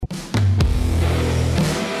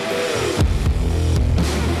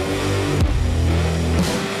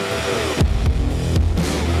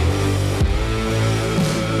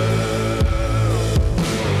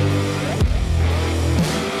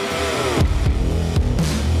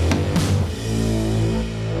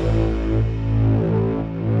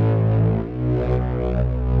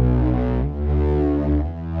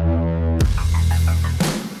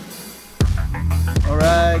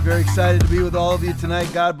with all of you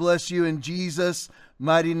tonight. God bless you in Jesus'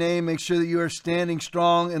 mighty name. Make sure that you are standing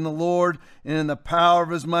strong in the Lord and in the power of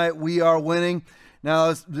his might. We are winning. Now,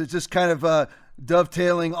 it's just kind of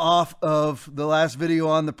dovetailing off of the last video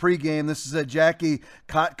on the pregame. This is a Jackie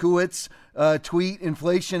Kotkowitz tweet.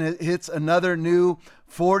 Inflation hits another new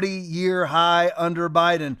 40-year high under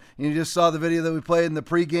Biden. You just saw the video that we played in the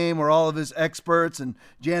pregame where all of his experts and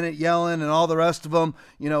Janet Yellen and all the rest of them,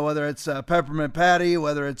 whether it's Peppermint Patty,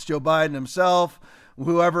 whether it's Joe Biden himself,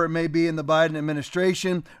 whoever it may be in the Biden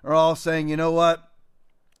administration, are all saying, you know what?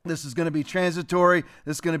 This is going to be transitory.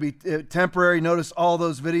 This is going to be temporary. Notice all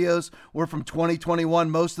those videos were from 2021,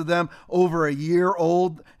 most of them over a year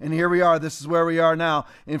old. And here we are. This is where we are now.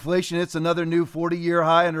 Inflation hits another new 40-year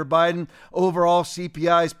high under Biden. Overall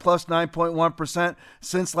CPI is plus 9.1%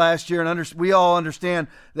 since last year. And we all understand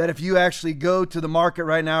that if you actually go to the market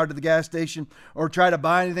right now or to the gas station or try to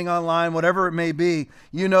buy anything online, whatever it may be,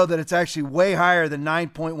 you know that it's actually way higher than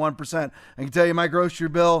 9.1%. I can tell you my grocery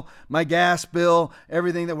bill, my gas bill,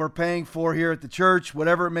 everything that we're paying for here at the church,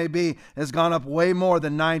 whatever it may be, has gone up way more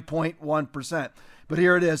than 9.1%. But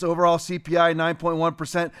here it is, overall CPI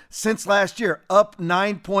 9.1% since last year, up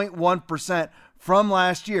 9.1% from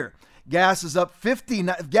last year. Gas is up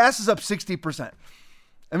 60%.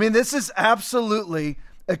 I mean, this is absolutely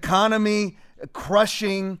economy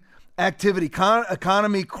crushing activity,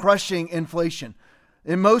 economy crushing inflation.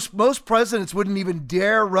 And most presidents wouldn't even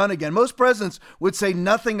dare run again. Most presidents would say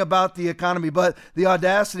nothing about the economy, but the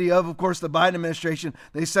audacity of course, the Biden administration,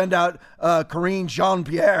 they send out Karine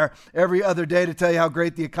Jean-Pierre every other day to tell you how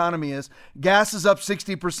great the economy is. Gas is up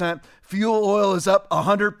 60%. Fuel oil is up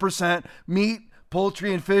 100%. Meat,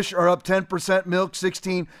 poultry, and fish are up 10%. Milk,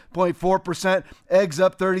 16.4%. Eggs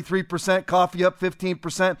up 33%. Coffee up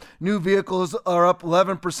 15%. New vehicles are up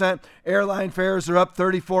 11%. Airline fares are up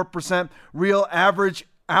 34%. Real average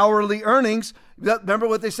hourly earnings. Remember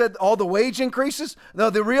what they said, all the wage increases? No,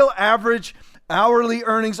 the real average hourly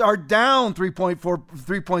earnings are down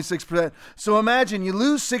 3.6%. So imagine you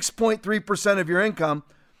lose 6.3% of your income,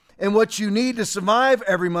 and what you need to survive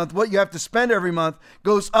every month, what you have to spend every month,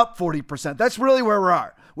 goes up 40%. That's really where we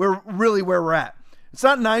are. We're really where we're at. It's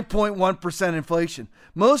not 9.1% inflation.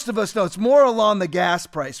 Most of us know it's more along the gas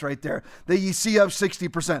price right there that you see up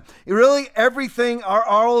 60%. Really, everything,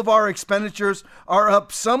 all of our expenditures are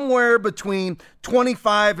up somewhere between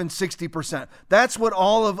 25 and 60%. That's what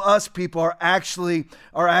all of us people are actually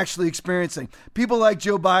experiencing. People like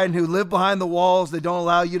Joe Biden who live behind the walls they don't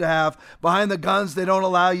allow you to have, behind the guns they don't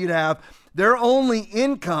allow you to have. Their only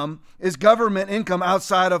income is government income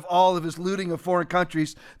outside of all of his looting of foreign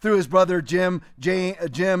countries through his brother Jim,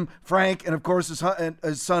 Frank, and of course his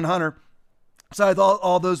son Hunter. Besides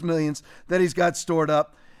all those millions that he's got stored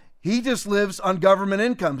up, he just lives on government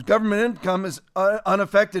income. Government income is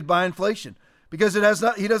unaffected by inflation because he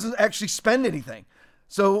doesn't actually spend anything.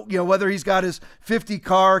 So, whether he's got his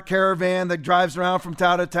 50-car caravan that drives around from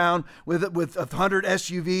town to town with 100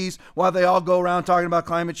 SUVs while they all go around talking about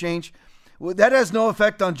climate change, that has no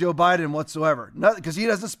effect on Joe Biden whatsoever, because he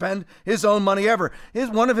doesn't spend his own money ever.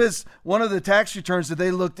 One of the tax returns that they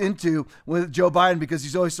looked into with Joe Biden, because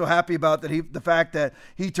he's always so happy about the fact that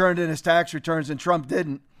he turned in his tax returns and Trump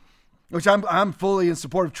didn't, which I'm fully in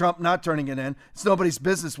support of Trump not turning it in. It's nobody's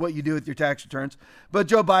business what you do with your tax returns. But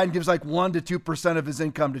Joe Biden gives like 1 to 2% of his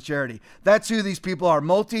income to charity. That's who these people are.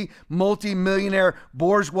 Multi-millionaire,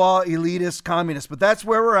 bourgeois, elitist, communists. But that's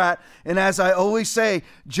where we're at. And as I always say,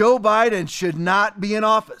 Joe Biden should not be in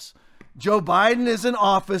office. Joe Biden is in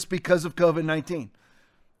office because of COVID-19.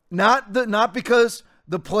 Not because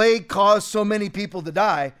the plague caused so many people to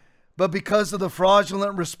die, but because of the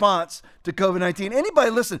fraudulent response to COVID-19. Anybody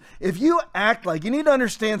listen, if you act like, you need to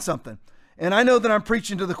understand something. And I know that I'm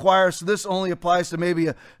preaching to the choir, so this only applies to maybe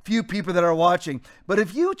a few people that are watching. But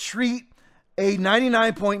if you treat a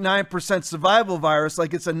 99.9% survival virus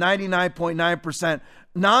like it's a 99.9%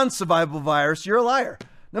 non-survival virus, you're a liar.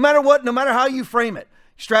 No matter what, no matter how you frame it.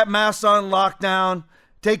 Strap masks on, lockdown,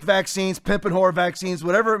 take vaccines, pimp and whore vaccines,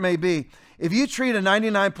 whatever it may be. If you treat a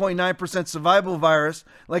 99.9% survival virus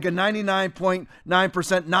like a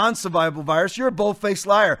 99.9% non-survival virus, you're a bold-faced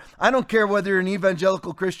liar. I don't care whether you're an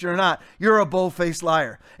evangelical Christian or not. You're a bold-faced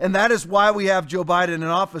liar. And that is why we have Joe Biden in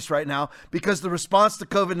office right now, because the response to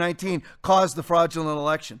COVID-19 caused the fraudulent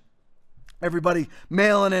election. Everybody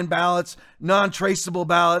mailing in ballots, non-traceable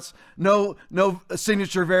ballots, no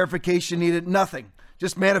signature verification needed, nothing.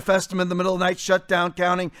 Just manifest them in the middle of the night, shut down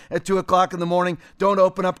counting at 2 o'clock in the morning. Don't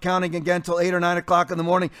open up counting again until 8 or 9 o'clock in the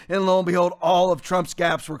morning. And lo and behold, all of Trump's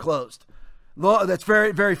gaps were closed. That's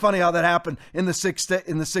very, very funny how that happened in the six states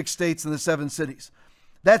and the 7 cities.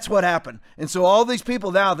 That's what happened. And so all these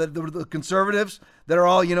people now, the conservatives that are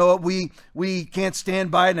all, you know what, we can't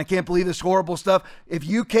stand Biden. I can't believe this horrible stuff. If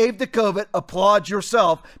you caved to COVID, applaud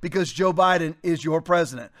yourself, because Joe Biden is your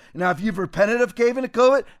president. Now, if you've repented of caving to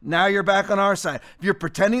COVID, now you're back on our side. If you're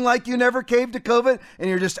pretending like you never caved to COVID and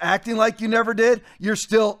you're just acting like you never did, you're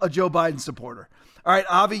still a Joe Biden supporter. All right,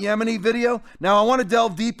 Avi Yemeni video. Now, I want to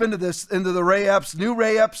delve deep into this, into the Ray Epps. New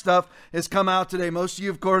Ray Epps stuff has come out today. Most of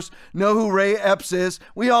you, of course, know who Ray Epps is.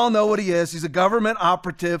 We all know what he is. He's a government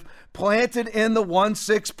operative planted in the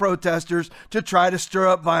 1-6 protesters to try to stir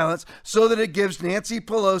up violence so that it gives Nancy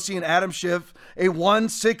Pelosi and Adam Schiff a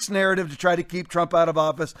 1-6 narrative to try to keep Trump out of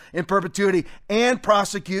office in perpetuity and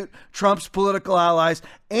prosecute Trump's political allies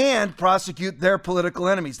and prosecute their political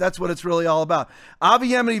enemies. That's what it's really all about. Avi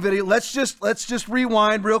Yemeni video. Let's just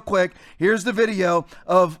rewind real quick. Here's the video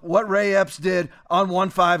of what Ray Epps did on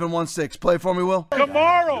 1-5 and 1-6. Play for me, Will.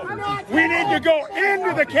 Tomorrow, we need to go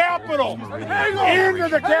into the Capitol. Into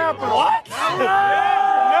the Capitol. What? No!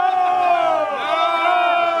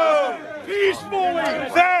 Peacefully.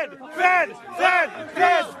 Fed.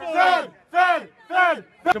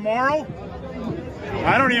 Tomorrow,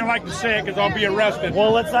 I don't even like to say it because I'll be arrested.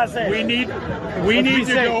 Well, let's not say it. We need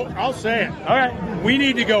to go. I'll say it. All right. We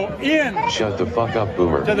need to go in. Shut the fuck up,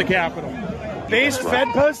 Boomer. To the Capitol. Base Fed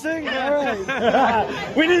posting? All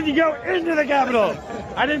right. We need to go into the Capitol.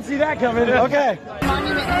 I didn't see that coming. Okay.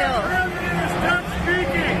 Monument Hill. Stop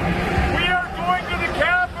speaking. We are going to the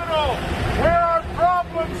Capitol, where our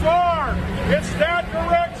problems are. It's that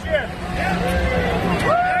direction.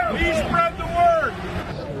 Please spread the word.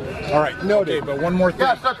 All right. No, okay, but one more thing.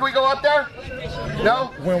 Yeah, so can we go up there?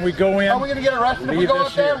 No? When we go in, are we going to get arrested if we go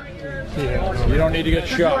up there? Yeah. You don't need to get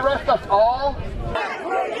Did shot. you arrest us all?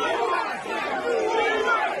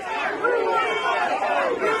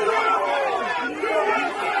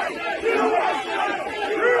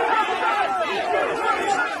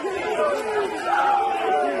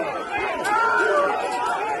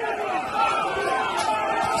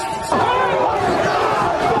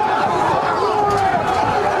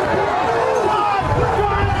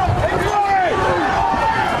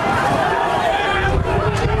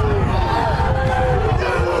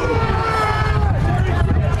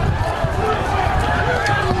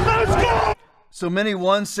 So many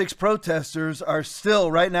 1-6 protesters are still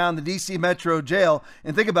right now in the D.C. Metro Jail.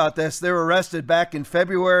 And think about this. They were arrested back in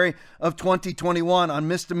February of 2021 on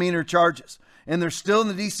misdemeanor charges. And they're still in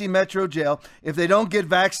the D.C. Metro Jail. If they don't get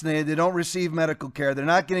vaccinated, they don't receive medical care. They're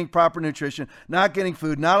not getting proper nutrition, not getting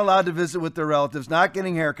food, not allowed to visit with their relatives, not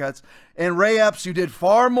getting haircuts. And Ray Epps, who did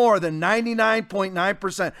far more than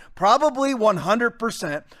 99.9%, probably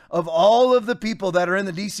 100% of all of the people that are in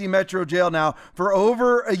the D.C. Metro Jail now for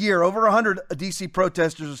over a year, over 100 D.C.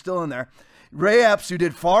 protesters are still in there. Ray Epps, who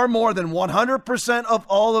did far more than 100% of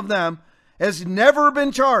all of them, has never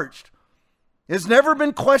been charged. Has never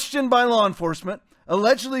been questioned by law enforcement,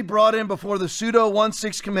 allegedly brought in before the pseudo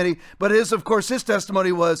 1-6 committee, but his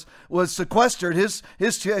testimony was sequestered. His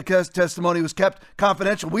testimony was kept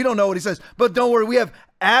confidential. We don't know what he says, but don't worry. We have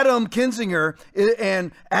Adam Kinzinger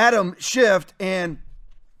and Adam Schiff and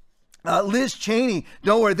Liz Cheney.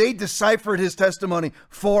 Don't worry. They deciphered his testimony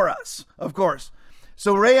for us, of course.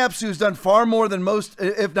 So Ray Epps, who's done far more than most,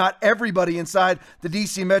 if not everybody inside the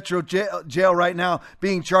D.C. Metro jail right now,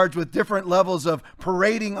 being charged with different levels of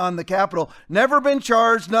parading on the Capitol, never been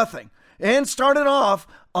charged, nothing. And started off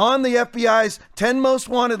on the FBI's 10 most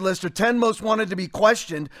wanted list, or 10 most wanted to be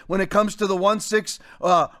questioned when it comes to the 1-6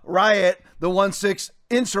 riot, the 1-6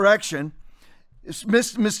 insurrection,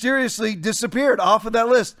 mysteriously disappeared off of that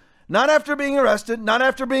list. Not after being arrested, not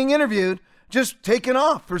after being interviewed, just taken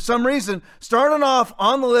off for some reason, started off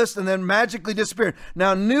on the list and then magically disappeared.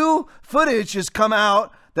 Now, new footage has come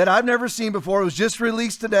out that I've never seen before. It was just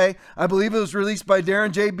released today. I believe it was released by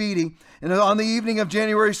Darren J. Beatty. And on the evening of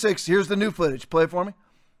January 6th, here's the new footage. Play it for me.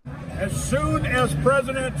 As soon as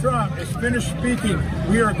President Trump is finished speaking,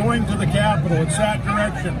 we are going to the Capitol. It's that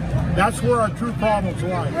direction. That's where our true problems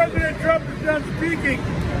lie. President Trump is done speaking.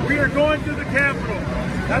 We are going to the Capitol.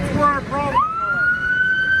 That's where our problems are.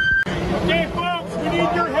 Okay, folks, we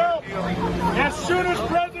need your help. As soon as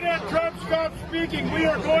President Trump stops speaking, we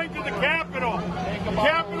are going to the Capitol. The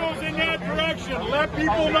Capitol's in that direction. Let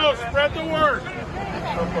people know. Spread the word.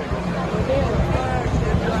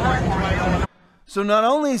 So not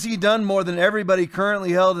only has he done more than everybody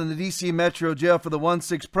currently held in the D.C. Metro Jail for the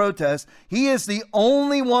 1-6 protest, he is the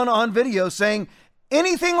only one on video saying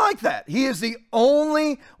anything like that. He is the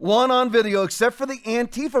only one on video, except for the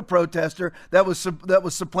Antifa protester that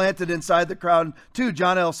was supplanted inside the crowd too,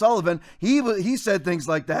 John L. Sullivan. He said things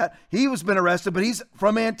like that. He was been arrested, but he's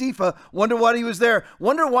from Antifa. Wonder why he was there.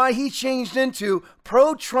 Wonder why he changed into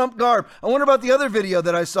pro-Trump garb. I wonder about the other video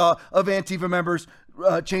that I saw of Antifa members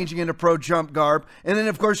changing into pro-Trump garb. And then,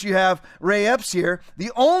 of course, you have Ray Epps here,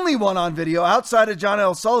 the only one on video outside of John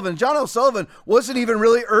L. Sullivan. John L. Sullivan wasn't even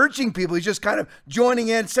really urging people. He's just kind of joining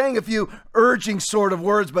in, saying a few urging sort of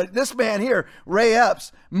words. But this man here, Ray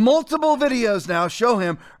Epps, multiple videos now show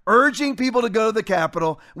him urging people to go to the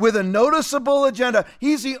Capitol with a noticeable agenda.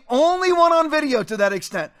 He's the only one on video to that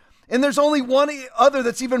extent. And there's only one other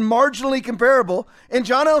that's even marginally comparable. And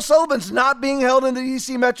John L. Sullivan's not being held in the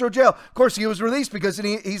D.C. Metro Jail. Of course, he was released because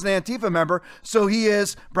he's an Antifa member. So he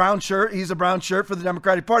is brown shirt. He's a brown shirt for the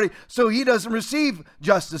Democratic Party. So he doesn't receive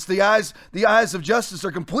justice. The eyes of justice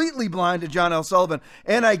are completely blind to John L. Sullivan.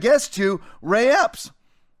 And I guess to Ray Epps,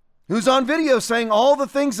 who's on video saying all the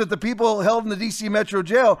things that the people held in the D.C. Metro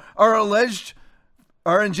Jail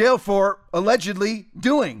are in jail for allegedly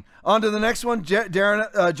doing. On to the next one,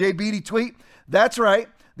 Darren J. Beatty tweet. That's right.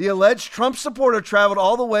 The alleged Trump supporter traveled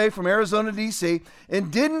all the way from Arizona to D.C.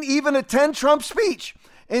 and didn't even attend Trump's speech.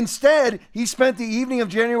 Instead, he spent the evening of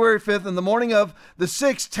January 5th and the morning of the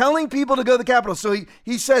 6th telling people to go to the Capitol. So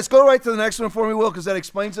he says, go right to the next one for me, Will, because that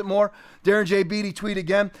explains it more. Darren J. Beatty tweet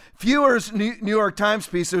again. Feuer's New York Times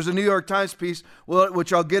piece. There's a New York Times piece,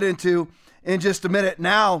 which I'll get into in just a minute.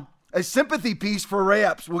 Now, a sympathy piece for Ray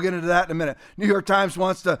Epps. We'll get into that in a minute. New York Times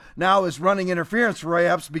is running interference for Ray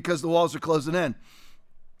Epps because the walls are closing in.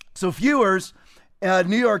 So Feuer's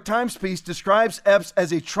New York Times piece describes Epps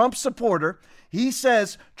as a Trump supporter. He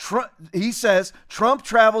says Trump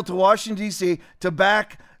traveled to Washington, D.C. to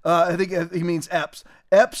back, I think he means Epps.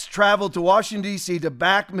 Epps traveled to Washington, D.C. to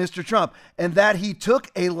back Mr. Trump, and that he took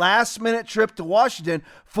a last-minute trip to Washington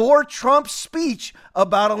for Trump's speech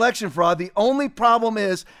about election fraud. The only problem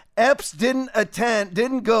is Epps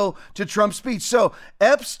didn't go to Trump's speech. So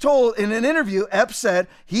Epps told in an interview, Epps said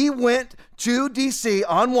he went to D.C.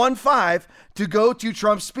 on 1/5 to go to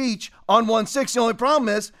Trump's speech on 1/6. The only problem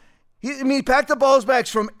is he packed up all his bags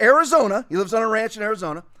from Arizona. He lives on a ranch in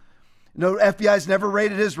Arizona. No, FBI's never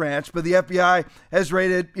raided his ranch, but the FBI has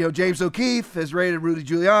raided, James O'Keefe, has raided Rudy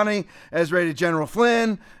Giuliani, has raided General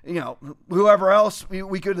Flynn, whoever else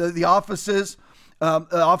we could, the offices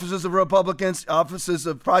of Republicans, offices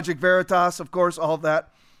of Project Veritas, of course, all of that.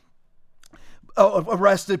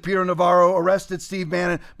 Arrested Peter Navarro, arrested Steve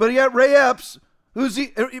Bannon. But yet Ray Epps,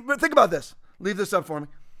 think about this. Leave this up for me.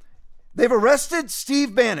 They've arrested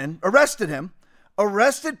Steve Bannon,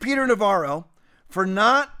 arrested Peter Navarro for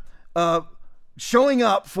not showing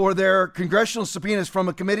up for their congressional subpoenas from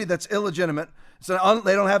a committee that's illegitimate. So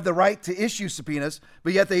they don't have the right to issue subpoenas,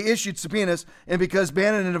 but yet they issued subpoenas. And because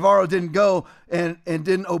Bannon and Navarro didn't go and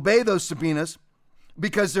didn't obey those subpoenas,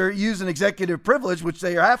 because they're using executive privilege, which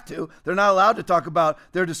they have to, they're not allowed to talk about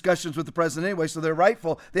their discussions with the president anyway, so they're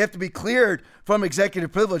rightful. They have to be cleared from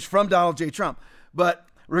executive privilege from Donald J. Trump. But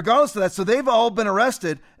regardless of that, so they've all been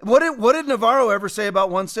arrested. What did Navarro ever say about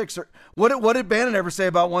 1/6? Or what did Bannon ever say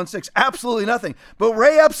about 1/6? Absolutely nothing. But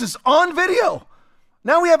Ray Epps is on video.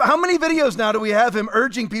 Now we have, how many videos now do we have him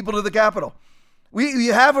urging people to the Capitol? We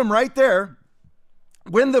have him right there.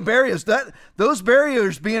 When the barriers, those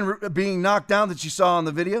barriers being knocked down that you saw on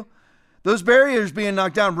the video, those barriers being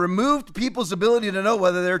knocked down removed people's ability to know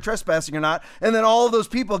whether they're trespassing or not. And then all of those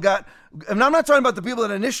people and I'm not talking about the people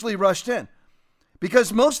that initially rushed in,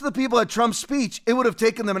 because most of the people at Trump's speech, it would have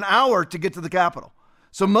taken them an hour to get to the Capitol.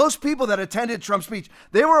 So most people that attended Trump's speech,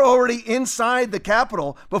 they were already inside the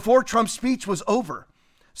Capitol before Trump's speech was over.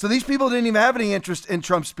 So these people didn't even have any interest in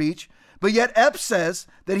Trump's speech. But yet Epps says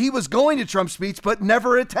that he was going to Trump's speech, but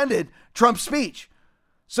never attended Trump's speech.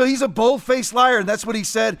 So he's a bold-faced liar, and that's what he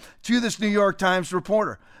said to this New York Times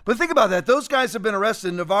reporter. But think about that. Those guys have been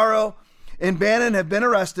arrested. Navarro and Bannon have been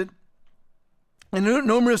arrested. And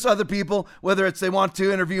numerous other people, whether it's they want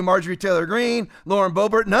to interview Marjorie Taylor Greene, Lauren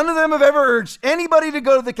Boebert, none of them have ever urged anybody to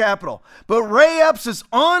go to the Capitol. But Ray Epps is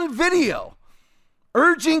on video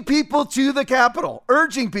urging people to the Capitol,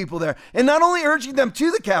 urging people there. And not only urging them to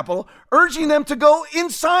the Capitol, urging them to go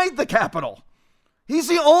inside the Capitol. He's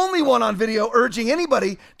the only one on video urging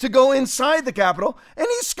anybody to go inside the Capitol, and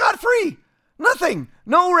he's scot-free. Nothing.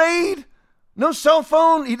 No raid, no cell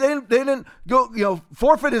phone. They didn't go,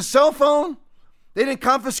 forfeit his cell phone. They didn't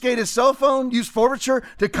confiscate his cell phone, use forfeiture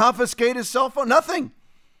to confiscate his cell phone. Nothing.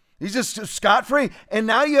 He's just scot-free. And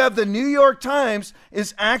now you have the New York Times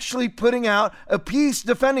is actually putting out a piece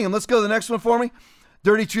defending him. Let's go to the next one for me.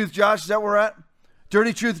 Dirty Truth, Josh, is that where we're at?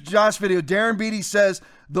 Dirty Truth Josh video, Darren Beatty says,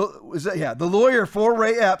 the lawyer for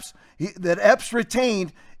Ray Epps, that Epps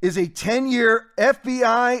retained is a 10-year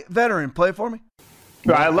FBI veteran. Play it for me.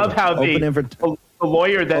 I love how the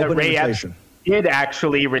lawyer that Ray Epps did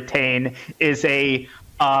actually retain is a,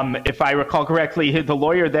 if I recall correctly, the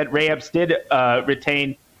lawyer that Ray Epps did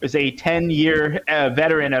retain is a 10-year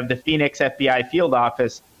veteran of the Phoenix FBI field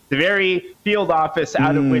office, the very field office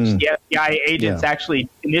out of which the FBI agents actually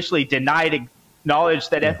initially denied knowledge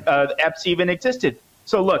that Epps even existed.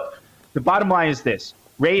 So look, the bottom line is this.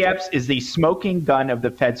 Ray Epps is the smoking gun of the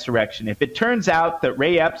Fedsurrection. If it turns out that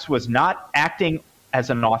Ray Epps was not acting as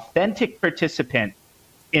an authentic participant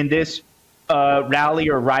in this rally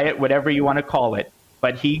or riot, whatever you want to call it,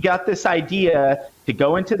 but he got this idea to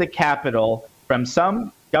go into the Capitol from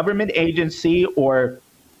some government agency or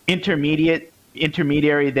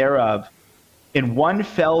intermediary thereof, in one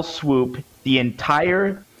fell swoop, the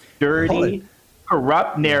entire dirty,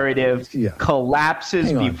 corrupt narrative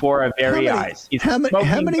collapses before our very eyes. How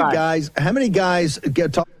many guys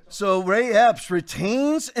get talked? So Ray Epps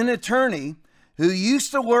retains an attorney who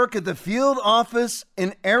used to work at the field office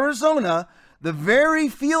in Arizona, the very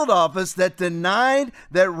field office that denied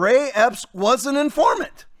that Ray Epps was an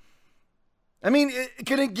informant. I mean,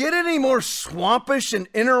 can it get any more swampish and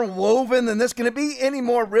interwoven than this? Can it be any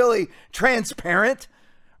more really transparent?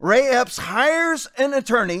 Ray Epps hires an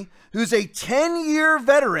attorney who's a 10-year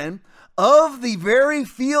veteran of the very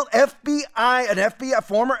field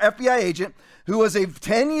former FBI agent who was a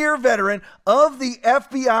 10-year veteran of the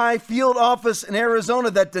FBI field office in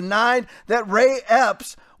Arizona that denied that Ray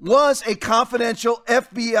Epps was a confidential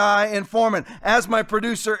FBI informant. As my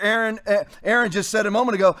producer Aaron just said a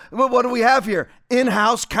moment ago, what do we have here?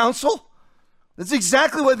 In-house counsel? That's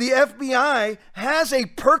exactly what the FBI has, a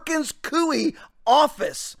Perkins Coie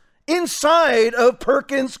office inside of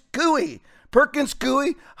Perkins Coie. Perkins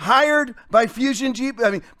Coie hired by Perkins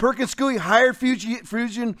Coie hired Fusion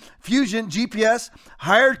GPS,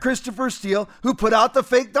 hired Christopher Steele, who put out the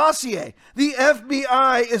fake dossier. The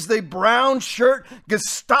FBI is the brown shirt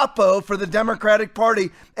Gestapo for the Democratic Party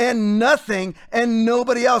and nothing and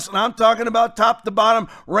nobody else. And I'm talking about top to bottom,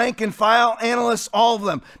 rank and file analysts, all of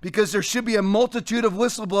them, because there should be a multitude of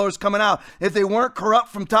whistleblowers coming out. If they weren't corrupt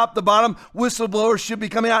from top to bottom, whistleblowers should be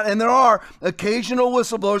coming out. And there are occasional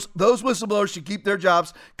whistleblowers. Those whistleblowers should keep their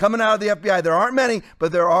jobs coming out of the FBI. There aren't many,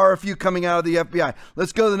 but there are a few coming out of the FBI.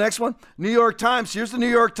 Let's go to the next one. New York Times. Here's the New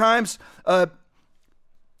York Times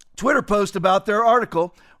Twitter post about their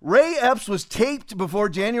article. Ray Epps was taped before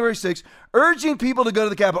January 6th, urging people to go to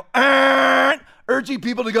the Capitol. Urging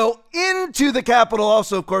people to go into the Capitol.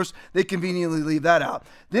 Also, of course, they conveniently leave that out.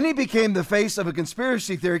 Then he became the face of a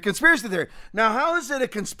conspiracy theory. Conspiracy theory. Now, how is it a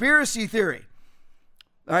conspiracy theory?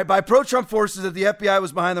 All right, by pro-Trump forces that the FBI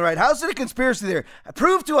was behind the riot. How's it a conspiracy theory?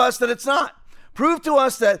 Prove to us that it's not. Prove to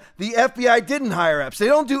us that the FBI didn't hire Epps. They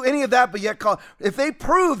don't do any of that, but yet if they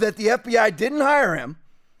prove that the FBI didn't hire him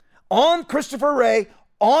on Christopher Wray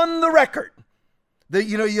on the record, that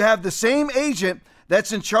you have the same agent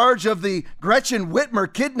that's in charge of the Gretchen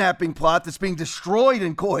Whitmer kidnapping plot that's being destroyed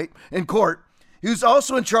in court, who's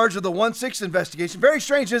also in charge of the 1-6 investigation. Very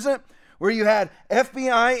strange, isn't it? Where you had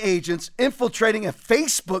FBI agents infiltrating a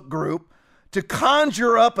Facebook group to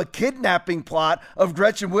conjure up a kidnapping plot of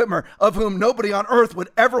Gretchen Whitmer, of whom nobody on earth would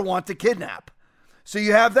ever want to kidnap. So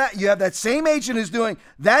you have that. You have that same agent who's doing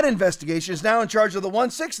that investigation is now in charge of the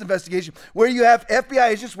 1-6 investigation, where you have FBI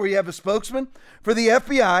agents, where you have a spokesman for the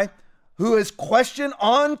FBI who is questioned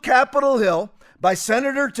on Capitol Hill by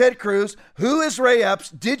Senator Ted Cruz. Who is Ray Epps?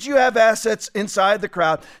 Did you have assets inside the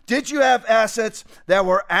crowd? Did you have assets that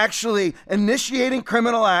were actually initiating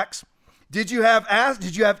criminal acts? Did you have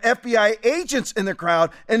FBI agents in the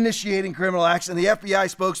crowd initiating criminal acts? And the FBI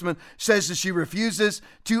spokesman says that she refuses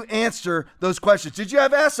to answer those questions. Did you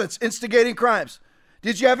have assets instigating crimes?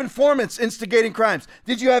 Did you have informants instigating crimes?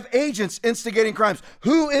 Did you have agents instigating crimes?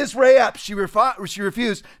 Who is Ray Epps? She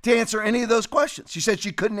refused to answer any of those questions. She said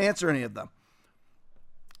she couldn't answer any of them.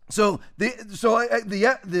 So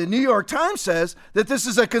the New York Times says that this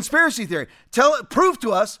is a conspiracy theory. Prove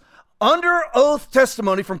to us under oath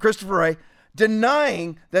testimony from Christopher Wray,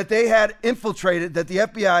 denying that they had infiltrated, that the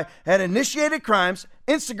FBI had initiated crimes,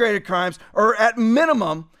 instigated crimes, or at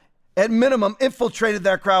minimum, infiltrated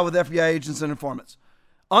that crowd with FBI agents and informants.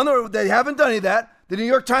 They haven't done any of that. The New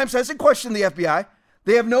York Times hasn't questioned the FBI.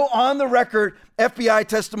 They have no on-the-record FBI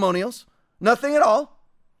testimonials, nothing at all.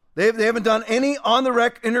 They haven't done any on the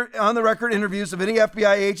record interviews of any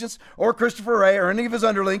FBI agents or Christopher Wray or any of his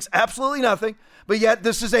underlings. Absolutely nothing. But yet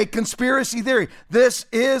this is a conspiracy theory. This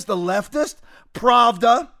is the leftist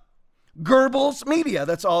Pravda Goebbels media.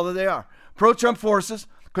 That's all that they are. pro-Trump forces,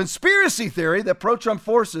 conspiracy theory that pro-Trump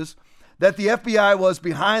forces that the FBI was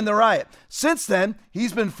behind the riot. Since then,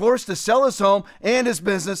 he's been forced to sell his home and his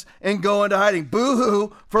business and go into hiding.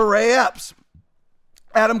 Boo-hoo for Ray Epps.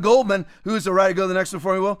 Adam Goldman, who's a writer, go to the next one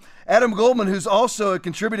for me, Will. Adam Goldman, who's also a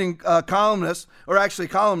contributing columnist for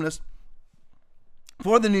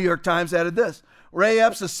the New York Times, added this. Ray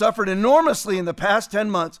Epps has suffered enormously in the past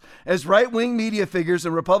 10 months as right-wing media figures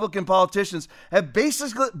and Republican politicians have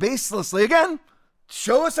baselessly, again,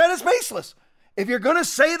 show us that it's baseless. If you're going to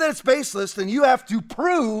say that it's baseless, then you have to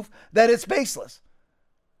prove that it's baseless.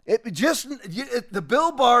 The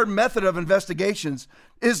Bill Barr method of investigations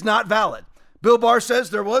is not valid. Bill Barr says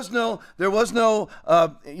there was nothing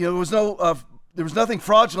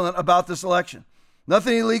fraudulent about this election.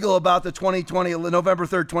 Nothing illegal about the November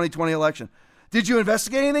 3rd, 2020 election. Did you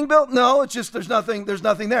investigate anything, Bill? No, it's just there's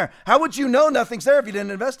nothing there. How would you know nothing's there if you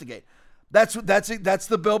didn't investigate? That's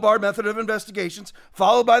the Bill Barr method of investigations,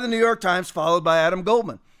 followed by the New York Times, followed by Adam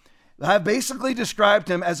Goldman. Have basically described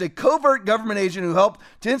him as a covert government agent who helped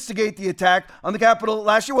to instigate the attack on the Capitol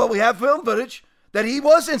last year. Well, we have film footage that he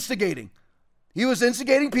was instigating. He was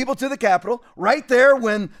instigating people to the Capitol right there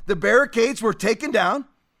when the barricades were taken down,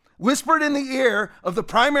 whispered in the ear of the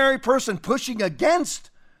primary person pushing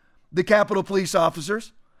against the Capitol police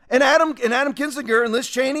officers. And Adam Kinzinger and Liz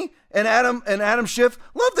Cheney and Adam Schiff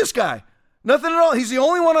love this guy. Nothing at all. He's the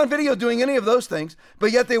only one on video doing any of those things,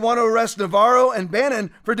 but yet they want to arrest Navarro and Bannon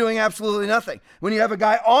for doing absolutely nothing. When you have a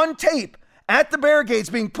guy on tape at the barricades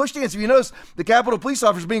being pushed against, if you notice, the Capitol police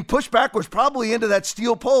officers being pushed backwards, probably into that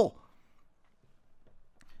steel pole.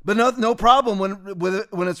 But no problem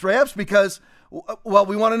when it's Ray Epps because, well,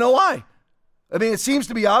 we want to know why. I mean, it seems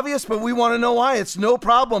to be obvious, but we want to know why. It's no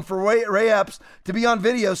problem for Ray Epps to be on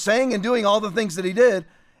video saying and doing all the things that he did.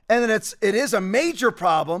 And then it is a major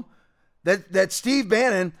problem that Steve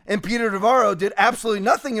Bannon and Peter Navarro did absolutely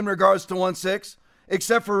nothing in regards to 1-6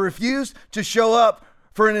 except for refuse to show up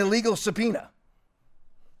for an illegal subpoena.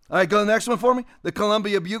 All right, go to the next one for me. The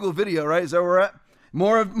Columbia Bugle video, right? Is that where we're at?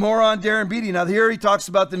 More on Darren Beattie. Now, here he talks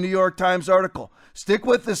about the New York Times article. Stick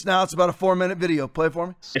with this now. It's about a 4-minute video. Play it for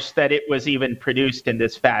me. That it was even produced in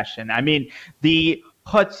this fashion. I mean, the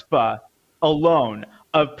chutzpah alone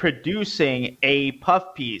of producing a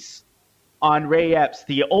puff piece on Ray Epps,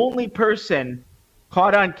 the only person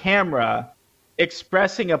caught on camera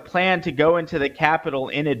expressing a plan to go into the Capitol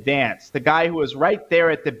in advance, the guy who was right there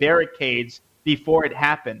at the barricades before it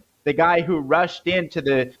happened, the guy who rushed into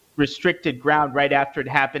the restricted ground right after it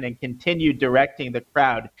happened and continued directing the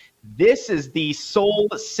crowd. This is the sole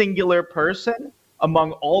singular person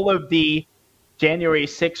among all of the January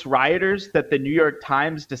 6 rioters that the New York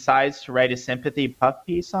Times decides to write a sympathy puff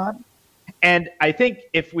piece on. And I think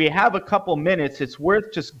if we have a couple minutes, it's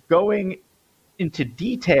worth just going into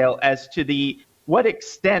detail as to what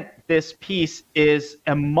extent this piece is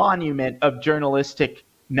a monument of journalistic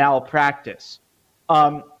malpractice.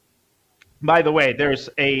 By the way, there's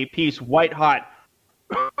a piece white hot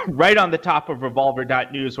right on the top of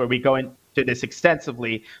revolver.news where we go into this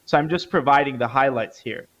extensively. So I'm just providing the highlights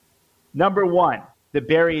here. Number one, the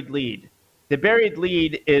buried lead. The buried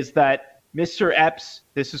lead is that Mr. Epps,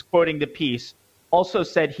 this is quoting the piece, also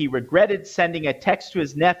said he regretted sending a text to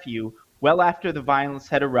his nephew well after the violence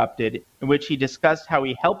had erupted, in which he discussed how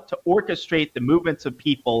he helped to orchestrate the movements of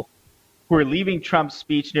people who are leaving Trump's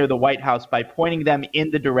speech near the White House by pointing them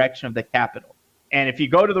in the direction of the Capitol. And if you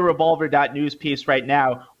go to the revolver.news piece right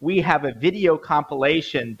now, we have a video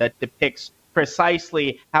compilation that depicts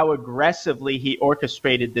precisely how aggressively he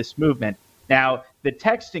orchestrated this movement. Now, the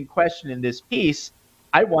text in question in this piece,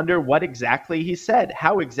 I wonder what exactly he said.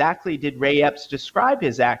 How exactly did Ray Epps describe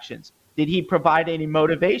his actions? Did he provide any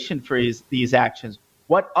motivation for these actions?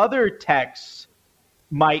 What other texts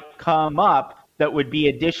might come up that would be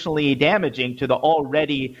additionally damaging to the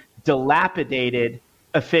already dilapidated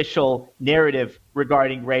official narrative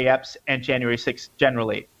regarding Ray Epps and January 6th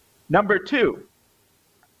generally? Number two,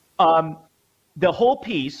 the whole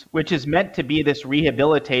piece, which is meant to be this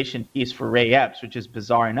rehabilitation piece for Ray Epps, which is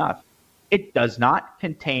bizarre enough, it does not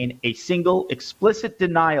contain a single explicit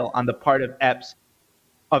denial on the part of Epps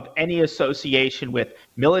of any association with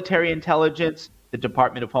military intelligence, the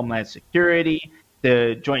Department of Homeland Security,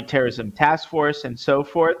 the Joint Terrorism Task Force, and so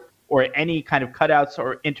forth, or any kind of cutouts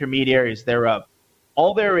or intermediaries thereof.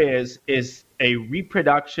 All there is a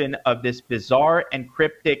reproduction of this bizarre and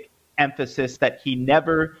cryptic emphasis that he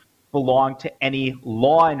never belonged to any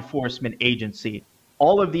law enforcement agency.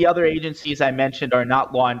 All of the other agencies I mentioned are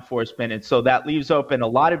not law enforcement, and so that leaves open a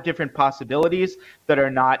lot of different possibilities that are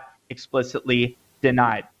not explicitly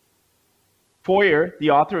denied. Foyer,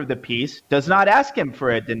 the author of the piece, does not ask him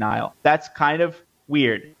for a denial. That's kind of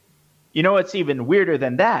weird. You know what's even weirder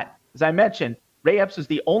than that? As I mentioned, Ray Epps was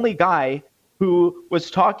the only guy who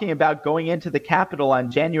was talking about going into the Capitol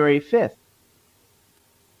on January 5th.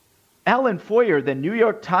 Alan Foyer, the New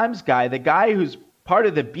York Times guy, the guy who's part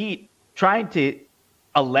of the beat trying to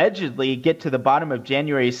allegedly get to the bottom of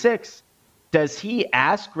January 6th, does he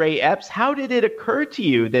ask Ray Epps, how did it occur to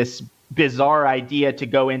you, this bizarre idea to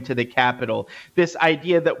go into the Capitol? This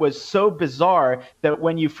idea that was so bizarre that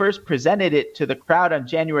when you first presented it to the crowd on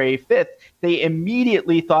January 5th, they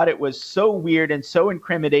immediately thought it was so weird and so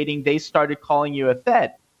incriminating, they started calling you a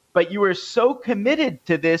Fed. But you were so committed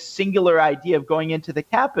to this singular idea of going into the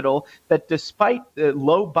Capitol that despite the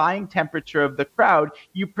low buying temperature of the crowd,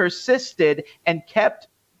 you persisted and kept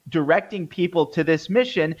directing people to this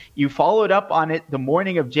mission. You followed up on it the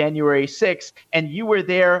morning of January 6th, and you were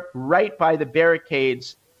there right by the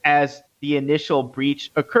barricades as the initial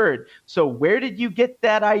breach occurred. So where did you get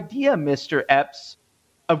that idea, Mr. Epps,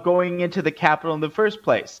 of going into the Capitol in the first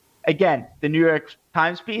place? Again, the New York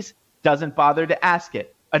Times piece doesn't bother to ask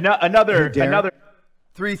it. Another.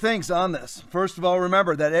 Three things on this. First of all,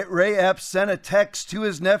 remember that Ray Epps sent a text to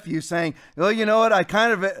his nephew saying, well, you know what,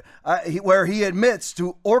 where he admits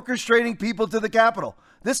to orchestrating people to the Capitol.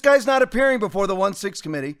 This guy's not appearing before the 1-6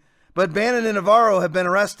 committee, but Bannon and Navarro have been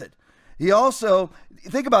arrested. He also,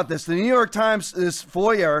 think about this, the New York Times, this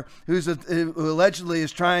Foyer, who allegedly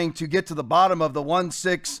is trying to get to the bottom of the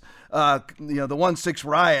 1-6 the 1-6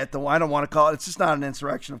 riot, I don't want to call it, it's just not an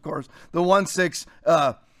insurrection, of course, the 1-6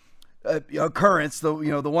 occurrence, the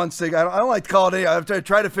 1-6, I don't like to call it, I've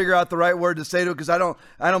tried to figure out the right word to say to it, because I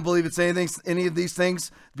don't believe it's any of these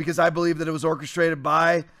things, because I believe that it was orchestrated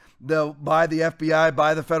by the FBI,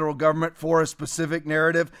 by the federal government for a specific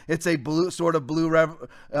narrative. It's a blue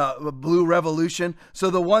revolution. So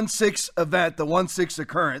the 1-6 event, the 1-6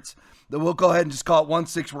 occurrence, that we'll go ahead and just call it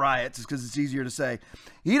 1-6 riots because it's easier to say.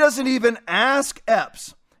 He doesn't even ask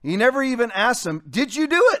Epps. He never even asks him, did you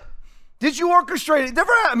do it? Did you orchestrate it?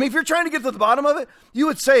 Never. I mean, if you're trying to get to the bottom of it, you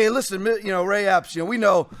would say, hey, listen, Ray Epps, we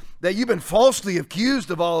know that you've been falsely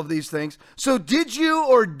accused of all of these things. So did you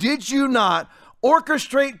or did you not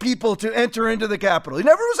orchestrate people to enter into the Capitol? He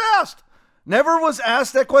never was asked. Never was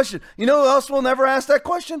asked that question. You know who else will never ask that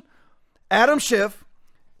question? Adam Schiff,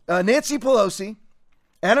 Nancy Pelosi,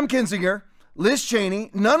 Adam Kinzinger, Liz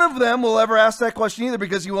Cheney. None of them will ever ask that question either,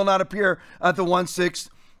 because he will not appear at the 1-6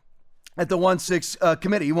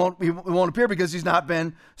 committee. He won't appear because he's not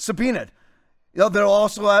been subpoenaed. They'll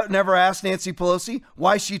also never ask Nancy Pelosi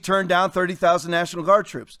why she turned down 30,000 National Guard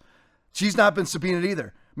troops. She's not been subpoenaed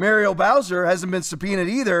either. Muriel Bowser hasn't been subpoenaed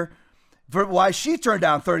either for why she turned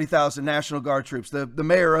down 30,000 National Guard troops, the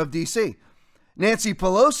mayor of D.C. Nancy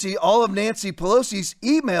Pelosi, all of Nancy Pelosi's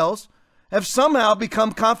emails have somehow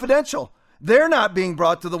become confidential. They're not being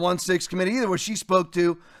brought to the 1-6 committee either, where she spoke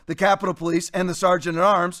to the Capitol Police and the Sergeant at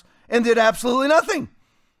Arms and did absolutely nothing.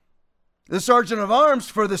 The Sergeant of Arms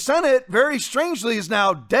for the Senate, very strangely, is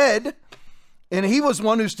now dead. And he was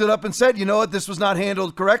one who stood up and said, you know what, this was not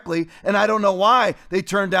handled correctly, and I don't know why they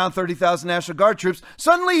turned down 30,000 National Guard troops.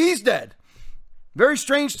 Suddenly he's dead. Very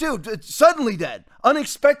strange, too. Suddenly dead.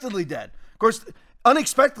 Unexpectedly dead. Of course,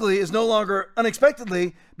 unexpectedly is no longer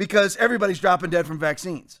unexpectedly because everybody's dropping dead from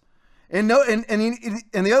vaccines. And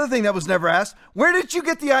the other thing that was never asked, where did you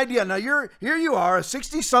get the idea? Now, here you are, a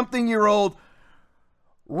 60-something-year-old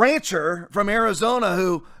rancher from Arizona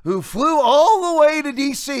who flew all the way to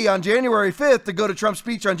D.C. on January 5th to go to Trump's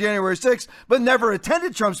speech on January 6th, but never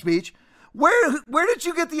attended Trump's speech. Where did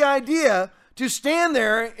you get the idea to stand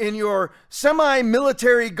there in your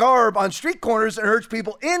semi-military garb on street corners and urge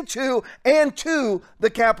people into and to the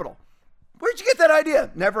Capitol? Where'd you get that idea?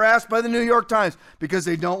 Never asked by the New York Times, because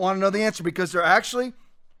they don't want to know the answer, because they're actually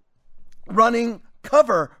running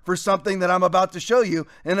cover for something that I'm about to show you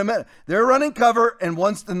in a minute. They're running cover, and the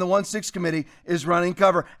 1-6 committee is running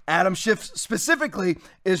cover. Adam Schiff specifically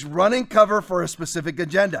is running cover for a specific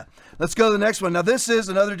agenda. Let's go to the next one. Now, this is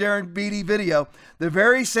another Darren Beattie video. The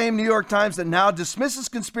very same New York Times that now dismisses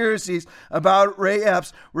conspiracies about Ray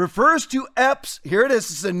Epps refers to Epps. Here it is.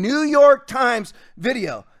 This is a New York Times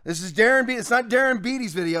video. This is Darren Beattie. It's not Darren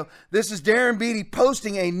Beattie's video. This is Darren Beattie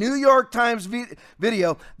posting a New York Times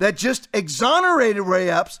video that just exonerated Ray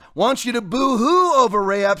Epps, wants you to boo-hoo over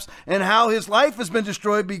Ray Epps and how his life has been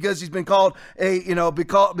destroyed because he's been called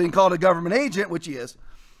being called a government agent, which he is.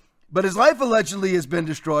 But his life allegedly has been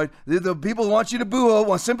destroyed. The people want you to boo-hoo,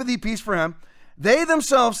 want sympathy piece for him. They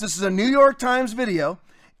themselves, this is a New York Times video.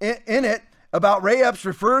 In it, about Ray Epps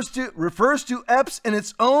refers to Epps in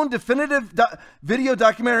its own definitive video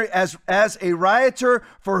documentary as a rioter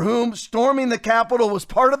for whom storming the Capitol was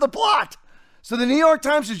part of the plot. So the New York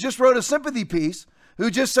Times, who just wrote a sympathy piece,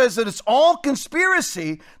 who just says that it's all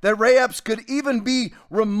conspiracy, that Ray Epps could even be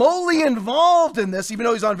remotely involved in this, even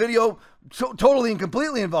though he's on video totally and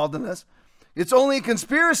completely involved in this. It's only a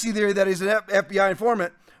conspiracy theory that he's an FBI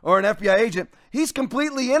informant or an FBI agent. He's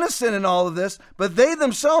completely innocent in all of this, but they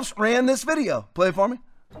themselves ran this video. Play it for me.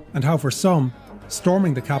 And how for some,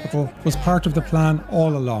 storming the Capitol was part of the plan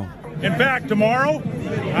all along. In fact, tomorrow,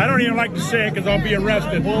 I don't even like to say it because I'll be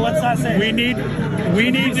arrested. Well, let's not say it. We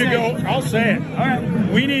need to go, I'll say it. All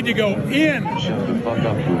right. We need to go in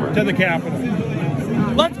to the Capitol.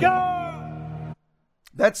 Let's go!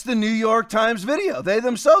 That's the New York Times video. They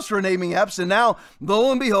themselves were naming Epps, and now,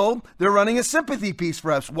 lo and behold, they're running a sympathy piece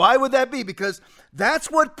for Epps. Why would that be? Because that's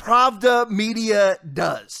what Pravda media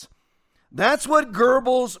does. That's what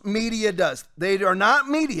Goebbels media does. They are not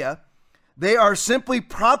media. They are simply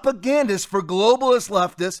propagandists for globalist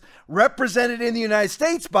leftists represented in the United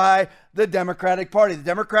States by the Democratic Party. The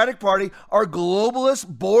Democratic Party are globalist,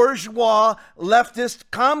 bourgeois, leftist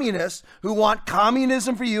communists who want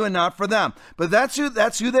communism for you and not for them. But that's who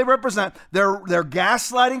they represent. They're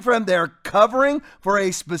gaslighting for them. They're covering for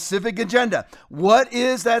a specific agenda. What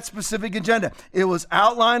is that specific agenda? It was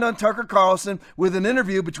outlined on Tucker Carlson with an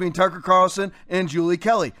interview between Tucker Carlson and Julie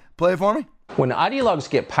Kelly. Play it for me. When ideologues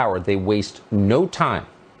get power, they waste no time.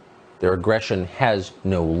 Their aggression has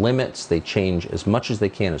no limits. They change as much as they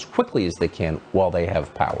can, as quickly as they can, while they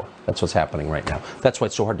have power. That's what's happening right now. That's why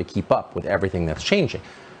it's so hard to keep up with everything that's changing.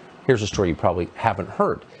 Here's a story you probably haven't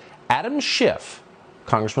heard. Adam Schiff,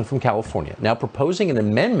 congressman from California, now proposing an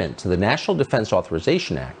amendment to the National Defense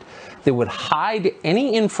Authorization Act that would hide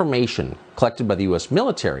any information collected by the U.S.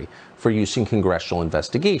 military for use in congressional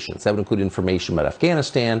investigations. That would include information about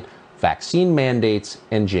Afghanistan, vaccine mandates,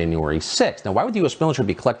 and January 6th. Now, why would the U.S. military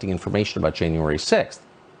be collecting information about January 6th?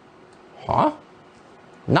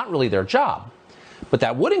 Not really their job. But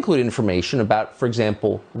that would include information about, for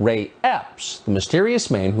example, Ray Epps, the mysterious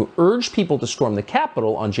man who urged people to storm the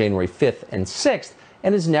Capitol on January 5th and 6th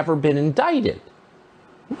and has never been indicted.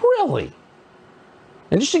 Really?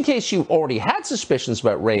 And just in case you already had suspicions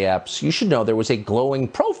about Ray Epps, you should know there was a glowing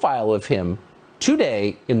profile of him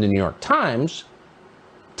today in the New York Times.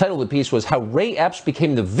 The title of the piece was How Ray Epps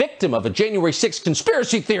Became the Victim of a January 6th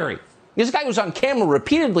Conspiracy Theory. This guy was on camera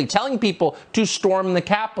repeatedly telling people to storm the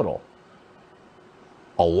Capitol.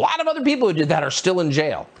 A lot of other people who did that are still in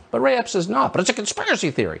jail, but Ray Epps is not. But it's a conspiracy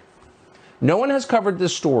theory. No one has covered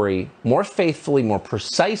this story more faithfully, more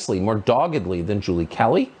precisely, more doggedly than Julie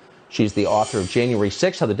Kelly. She's the author of January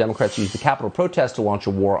 6th, How the Democrats Used the Capitol Protest to Launch a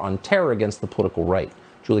War on Terror Against the Political Right.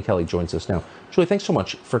 Julie Kelly joins us now. Julie, thanks so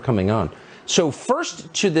much for coming on. So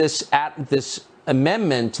first to this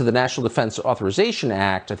amendment to the National Defense Authorization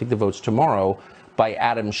Act, I think the vote's tomorrow, by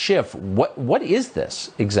Adam Schiff. What is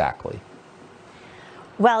this exactly?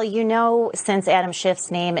 Well, you know, since Adam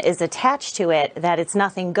Schiff's name is attached to it, that it's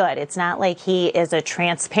nothing good. It's not like he is a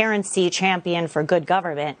transparency champion for good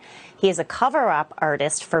government. He is a cover-up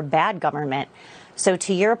artist for bad government. So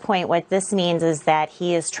to your point, what this means is that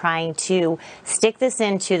he is trying to stick this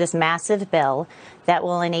into this massive bill that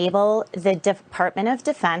will enable the Department of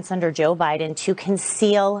Defense under Joe Biden to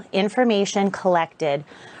conceal information collected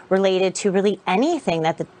related to really anything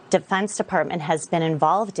that the Defense Department has been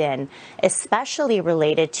involved in, especially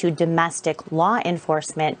related to domestic law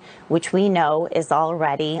enforcement, which we know is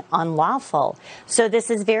already unlawful. So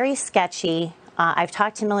this is very sketchy. I've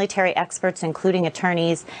talked to military experts, including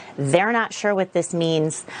attorneys. They're not sure what this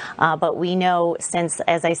means, but we know since,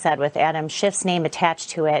 as I said, with Adam Schiff's name attached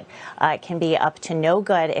to it, it can be up to no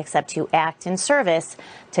good except to act in service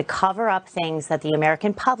to cover up things that the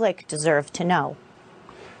American public deserve to know.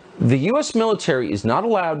 The U.S. military is not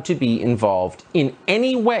allowed to be involved in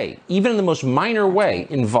any way, even in the most minor way,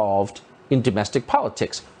 involved in domestic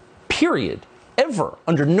politics, period, ever,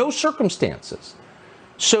 under no circumstances.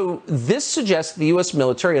 So this suggests the U.S.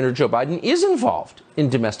 military under Joe Biden is involved in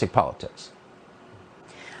domestic politics.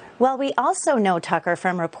 Well, we also know, Tucker,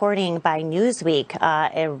 from reporting by Newsweek,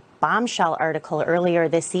 a bombshell article earlier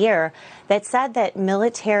this year that said that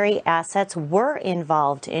military assets were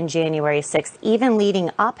involved in January 6th, even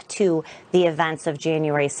leading up to the events of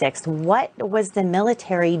January 6th. What was the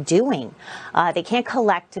military doing? They can't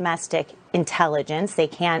collect domestic intelligence. They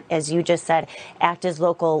can't, as you just said, act as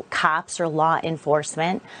local cops or law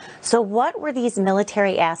enforcement. So what were these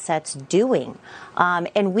military assets doing?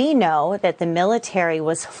 And we know that the military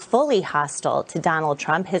was fully hostile to Donald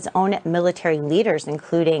Trump. His own military leaders,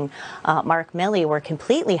 including Mark Milley, were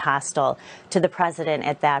completely hostile to the president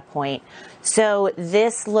at that point. So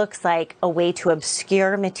this looks like a way to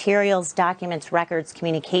obscure materials, documents, records,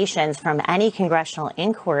 communications from any congressional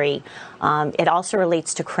inquiry. It also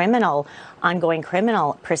relates to ongoing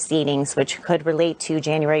criminal proceedings, which could relate to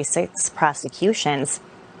January 6th prosecutions.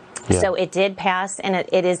 Yeah. So it did pass, and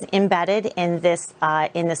it is embedded in this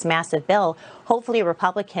massive bill. Hopefully,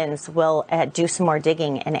 Republicans will do some more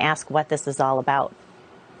digging and ask what this is all about.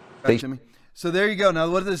 Jimmy. So there you go. Now,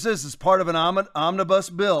 what this is part of an omnibus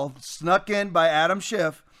bill snuck in by Adam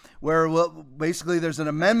Schiff, where basically there's an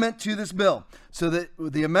amendment to this bill. So that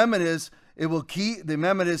the amendment is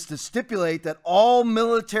to stipulate that all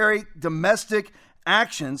military domestic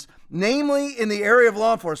actions, namely in the area of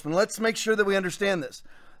law enforcement. Let's make sure that we understand this.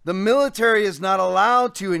 The military is not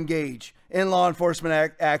allowed to engage in law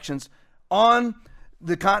enforcement actions on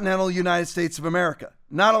the continental United States of America.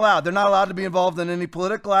 Not allowed. They're not allowed to be involved in any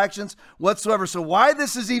political actions whatsoever. So why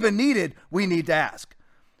this is even needed, we need to ask.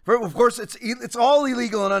 Of course, it's all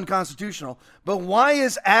illegal and unconstitutional. But why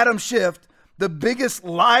is Adam Schiff, the biggest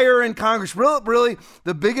liar in Congress, really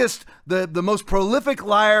the most prolific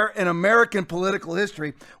liar in American political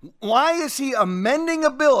history, why is he amending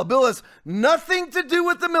a bill? A bill has nothing to do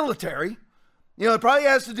with the military. It probably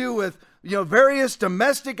has to do with, various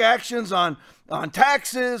domestic actions on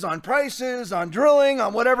taxes, on prices, on drilling,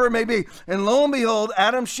 on whatever it may be. And lo and behold,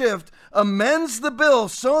 Adam Schiff amends the bill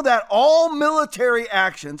so that all military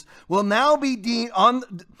actions will now be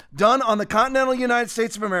done on the continental United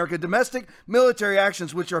States of America. Domestic military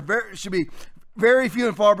actions, which should be very few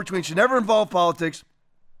and far between, should never involve politics,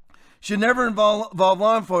 should never involve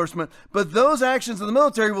law enforcement. But those actions of the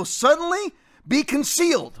military will suddenly be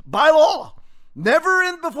concealed by law. Never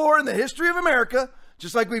before in the history of America,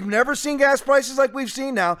 just like we've never seen gas prices like we've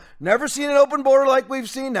seen now, never seen an open border like we've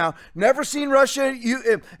seen now, never seen Russia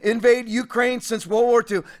invade Ukraine since World War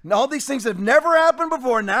II. And all these things have never happened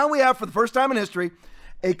before. Now we have, for the first time in history,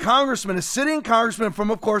 a sitting congressman from,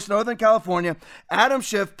 of course, Northern California, Adam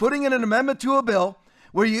Schiff, putting in an amendment to a bill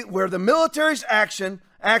where the military's actions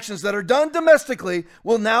that are done domestically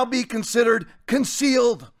will now be considered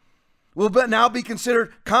concealed. Will now be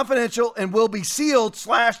considered confidential and will be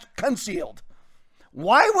sealed/concealed.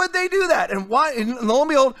 Why would they do that? And why? And lo and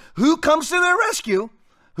behold, who comes to their rescue?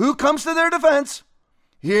 Who comes to their defense?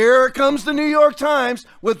 Here comes the New York Times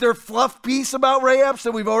with their fluff piece about Ray Epps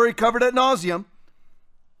that we've already covered ad nauseum.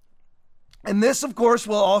 And this, of course,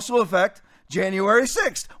 will also affect January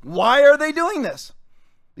 6th. Why are they doing this?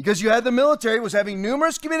 Because you had the military was having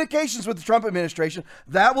numerous communications with the Trump administration.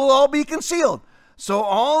 That will all be concealed. So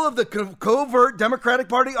all of the covert Democratic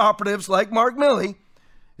Party operatives like Mark Milley,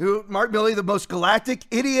 the most galactic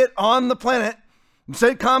idiot on the planet,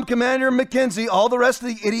 CENTCOM Commander McKenzie, all the rest of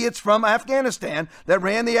the idiots from Afghanistan that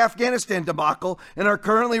ran the Afghanistan debacle and are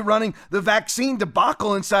currently running the vaccine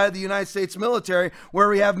debacle inside of the United States military, where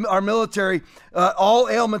we have our military, all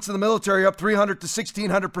ailments in the military up 300 to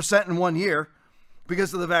 1,600% in 1 year.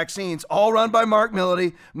 Because of the vaccines, all run by Mark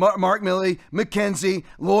Milley, McKenzie,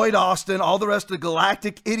 Lloyd Austin, all the rest of the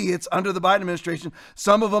galactic idiots under the Biden administration.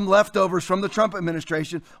 Some of them leftovers from the Trump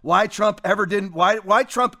administration. Why Trump ever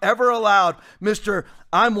allowed Mr.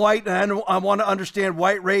 I'm white and I want to understand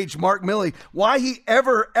white rage, Mark Milley. Why he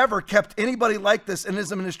ever kept anybody like this in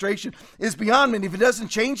his administration is beyond me. And if he doesn't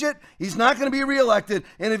change it, he's not going to be reelected.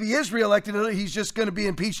 And if he is reelected, he's just going to be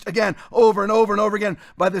impeached again, over and over and over again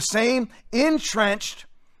by the same entrenched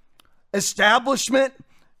establishment,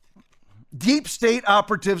 deep state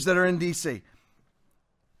operatives that are in D.C.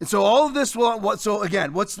 And so all of this what's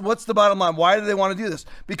the bottom line? Why do they want to do this?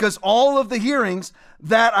 Because all of the hearings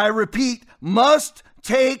that, I repeat, must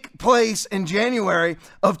take place in January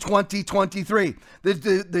of 2023.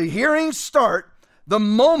 The hearings start the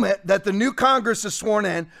moment that the new Congress is sworn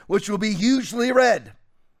in, which will be hugely red.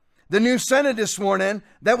 The new Senate is sworn in,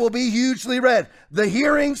 that will be hugely red. The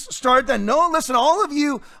hearings start then. No, listen, all of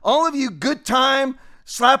you good time,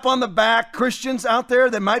 slap on the back Christians out there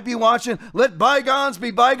that might be watching, let bygones be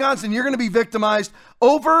bygones, and you're going to be victimized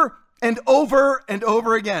over and over and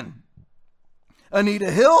over again. Anita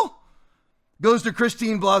Hill goes to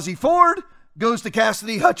Christine Blasey Ford, goes to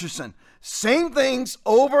Cassidy Hutchinson. Same things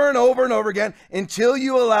over and over and over again until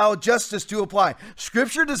you allow justice to apply.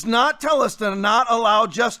 Scripture does not tell us to not allow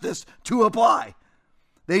justice to apply.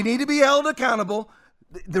 They need to be held accountable.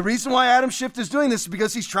 The reason why Adam Schiff is doing this is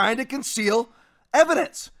because he's trying to conceal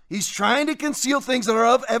evidence. He's trying to conceal things that are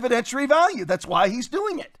of evidentiary value. That's why he's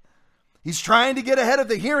doing it. He's trying to get ahead of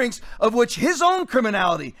the hearings of which his own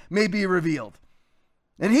criminality may be revealed.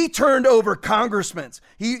 And he turned over congressmen.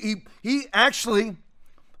 He actually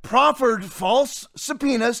proffered false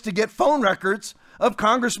subpoenas to get phone records of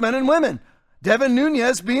congressmen and women, Devin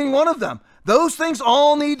Nunes being one of them. Those things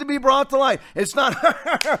all need to be brought to light. It's not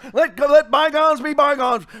let bygones be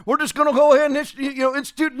bygones. We're just going to go ahead and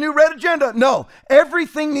institute a new red agenda. No,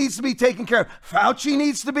 everything needs to be taken care of. Fauci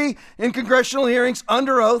needs to be in congressional hearings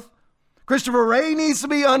under oath. Christopher Wray needs to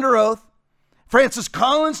be under oath. Francis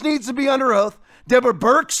Collins needs to be under oath. Deborah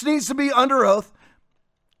Birx needs to be under oath.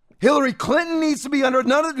 Hillary Clinton needs to be under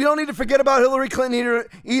oath. You don't need to forget about Hillary Clinton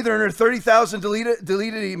either in her 30,000 deleted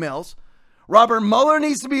emails. Robert Mueller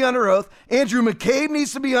needs to be under oath. Andrew McCabe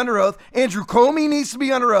needs to be under oath. Andrew Comey needs to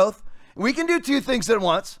be under oath. We can do two things at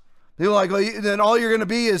once. People are like, well, then all you're going to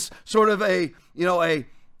be is sort of a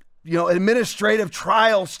administrative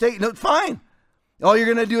trial state. No, fine. All you're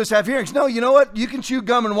going to do is have hearings. No, you know what? You can chew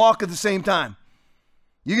gum and walk at the same time.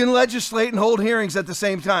 You can legislate and hold hearings at the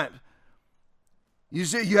same time.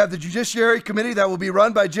 You have the Judiciary Committee that will be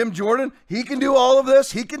run by Jim Jordan. He can do all of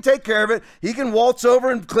this. He can take care of it. He can waltz over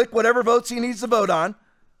and click whatever votes he needs to vote on.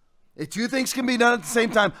 If two things can be done at the same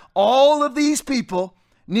time, all of these people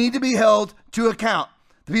need to be held to account.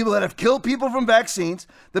 The people that have killed people from vaccines,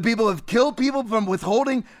 the people that have killed people from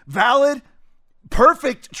withholding valid,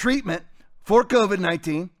 perfect treatment for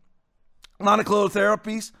COVID-19, monoclonal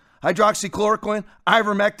therapies, hydroxychloroquine,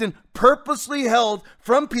 ivermectin, purposely held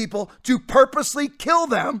from people to purposely kill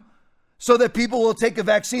them so that people will take a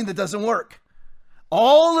vaccine that doesn't work.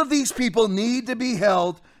 All of these people need to be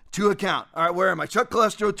held to account. All right, where am I? Chuck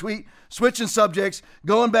Calestro tweet, switching subjects,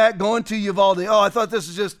 going to Uvalde. Oh, I thought this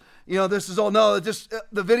is just, this is all. No, the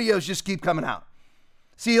videos just keep coming out.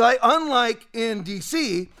 See, unlike in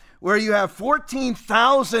D.C., where you have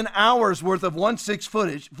 14,000 hours worth of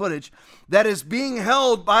 1/6 footage that is being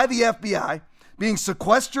held by the FBI, being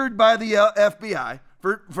sequestered by the FBI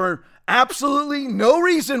for absolutely no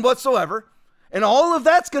reason whatsoever. And all of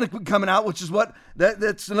that's going to be coming out, which is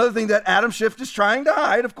that's another thing that Adam Schiff is trying to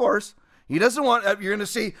hide, of course. He doesn't want, you're going to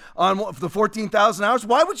see on the 14,000 hours.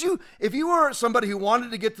 Why would you, if you were somebody who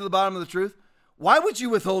wanted to get to the bottom of the truth, why would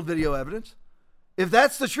you withhold video evidence? If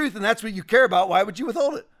that's the truth and that's what you care about, why would you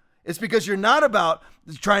withhold it? It's because you're not about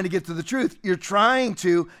trying to get to the truth. You're trying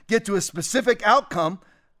to get to a specific outcome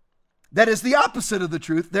that is the opposite of the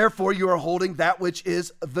truth. Therefore, you are holding that which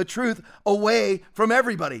is the truth away from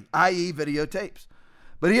everybody, i.e. videotapes.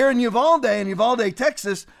 But here in Uvalde,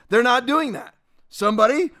 Texas, they're not doing that.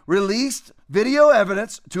 Somebody released video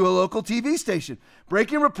evidence to a local TV station.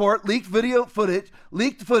 Breaking report, leaked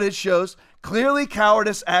footage shows clearly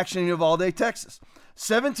cowardice action in Uvalde, Texas.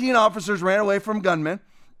 17 officers ran away from gunmen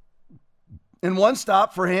in one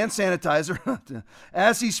stop for hand sanitizer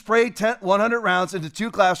as he sprayed 100 rounds into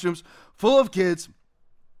two classrooms full of kids.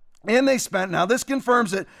 And they spent, now this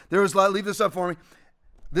confirms it, leave this up for me.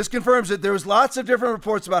 This confirms it. There was lots of different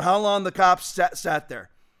reports about how long the cops sat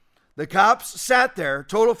there. The cops sat there,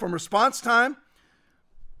 total from response time.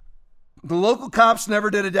 The local cops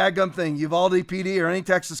never did a dadgum thing. Uvalde PD or any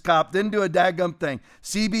Texas cop didn't do a dadgum thing.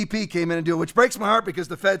 CBP came in and do it, which breaks my heart because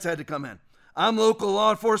the feds had to come in. I'm local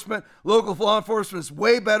law enforcement. Local law enforcement is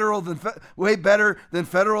way better than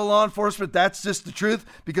federal law enforcement. That's just the truth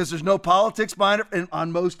because there's no politics behind it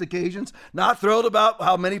on most occasions. Not thrilled about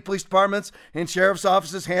how many police departments and sheriff's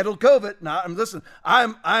offices handled COVID.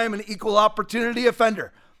 I'm an equal opportunity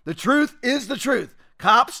offender. The truth is the truth.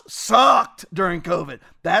 Cops sucked during COVID.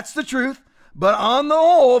 That's the truth. But on the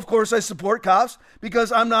whole, of course, I support cops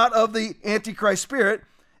because I'm not of the Antichrist spirit.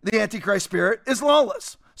 The Antichrist spirit is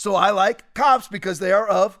lawless. So I like cops because they are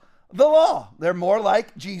of the law. They're more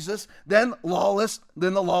like Jesus than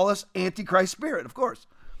the lawless Antichrist spirit, of course.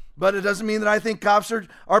 But it doesn't mean that I think cops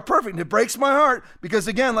are perfect. And it breaks my heart because,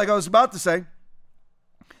 again, like I was about to say,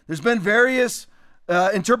 there's been various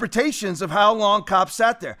interpretations of how long cops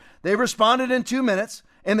sat there. They responded in 2 minutes,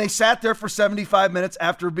 and they sat there for 75 minutes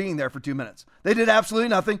after being there for 2 minutes. They did absolutely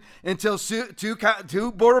nothing until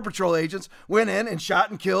two Border Patrol agents went in and shot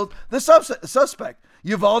and killed the suspect.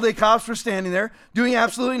 Uvalde cops were standing there doing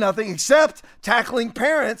absolutely nothing except tackling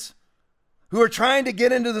parents who are trying to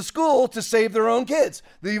get into the school to save their own kids.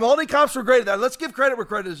 The Uvalde cops were great at that. Let's give credit where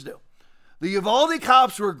credit is due. The Uvalde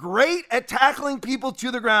cops were great at tackling people to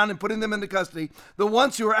the ground and putting them into custody, the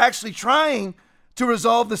ones who were actually trying to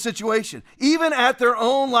resolve the situation, even at their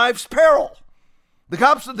own life's peril.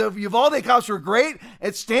 The Uvalde cops were great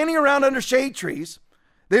at standing around under shade trees.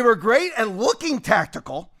 They were great at looking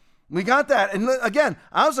tactical. We got that. And again,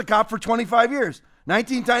 I was a cop for 25 years.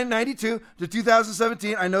 1992 to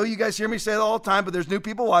 2017. I know you guys hear me say that all the time, but there's new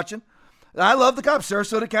people watching. I love the cops.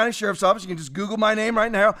 Sarasota County Sheriff's Office. You can just Google my name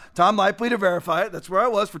right now, Tom Lipley, to verify it. That's where I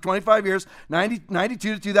was for 25 years, 92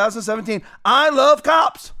 to 2017. I love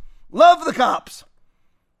cops. Love the cops.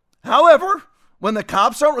 However, when the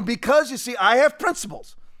cops aren't, because you see, I have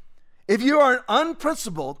principles. If you are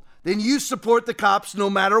unprincipled, then you support the cops no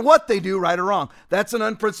matter what they do, right or wrong. That's an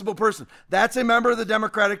unprincipled person. That's a member of the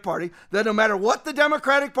Democratic Party that no matter what the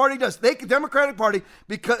Democratic Party does, the Democratic Party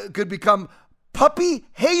could become puppy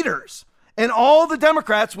haters. And all the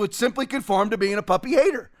Democrats would simply conform to being a puppy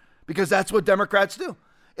hater because that's what Democrats do.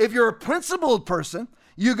 If you're a principled person,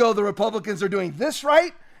 you go, the Republicans are doing this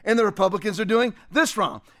right and the Republicans are doing this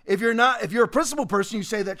wrong. If you're a principled person, you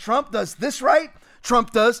say that Trump does this right,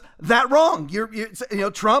 Trump does that wrong.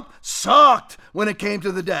 Trump sucked when it came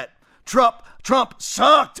to the debt. Trump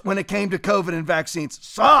sucked when it came to COVID and vaccines.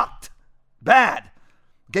 Sucked. Bad.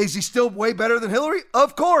 Okay, is he still way better than Hillary?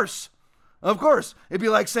 Of course. Of course. It'd be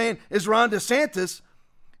like saying, is Ron DeSantis,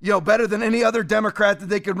 better than any other Democrat that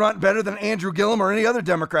they could run, better than Andrew Gillum or any other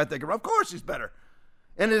Democrat they could run? Of course he's better.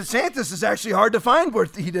 And DeSantis is actually hard to find where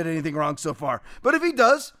he did anything wrong so far. But if he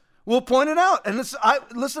does, we'll point it out. And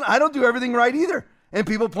listen, I don't do everything right either. And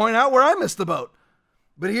people point out where I missed the boat.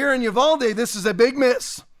 But here in Uvalde, this is a big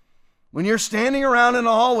miss. When you're standing around in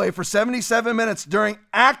a hallway for 77 minutes during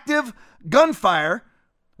active gunfire,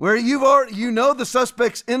 where the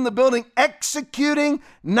suspects in the building executing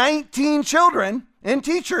 19 children and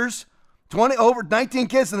teachers, over 19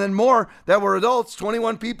 kids, and then more that were adults,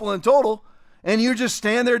 21 people in total, and you just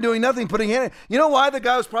stand there doing nothing, you know why the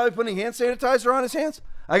guy was probably putting hand sanitizer on his hands?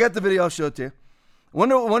 I got the video, I'll show it to you.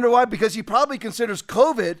 Wonder why? Because he probably considers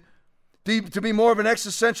COVID to be more of an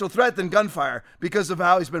existential threat than gunfire because of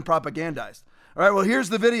how he's been propagandized. All right, well, here's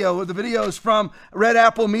the video. The video is from Red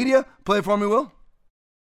Apple Media. Play it for me, Will.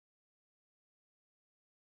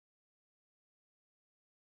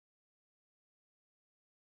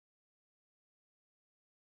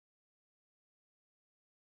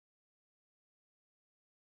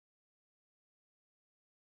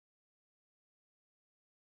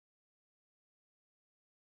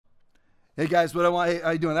 Hey guys, how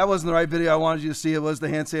you doing? That wasn't the right video I wanted you to see. It was the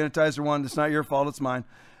hand sanitizer one. It's not your fault. It's mine.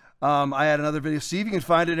 I had another video. See if you can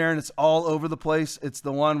find it, Aaron. It's all over the place. It's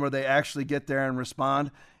the one where they actually get there and respond.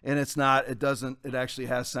 And it actually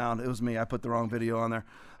has sound. It was me. I put the wrong video on there.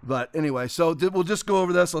 But anyway, so we'll just go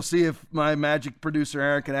over this. I'll see if my magic producer,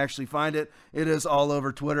 Aaron, can actually find it. It is all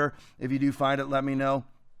over Twitter. If you do find it, let me know.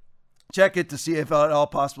 Check it to see if at all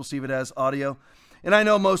possible, see if it has audio. And I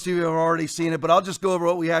know most of you have already seen it, but I'll just go over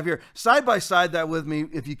what we have here. Side by side that with me,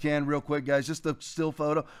 if you can, real quick, guys. Just the still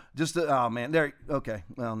photo. Oh, man. There. Okay.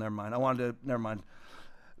 Well, never mind. Never mind.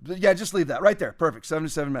 But yeah, just leave that right there. Perfect.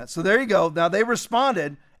 77 minutes. So there you go. Now, they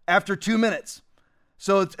responded after 2 minutes.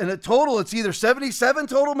 So in a total, it's either 77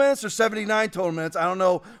 total minutes or 79 total minutes. I don't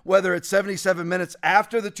know whether it's 77 minutes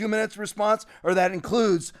after the 2 minutes response or that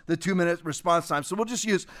includes the 2 minute response time. So we'll just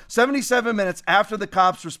use 77 minutes after the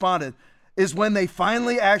cops responded is when they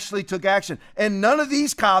finally actually took action. And none of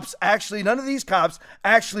these cops actually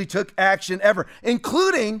took action ever,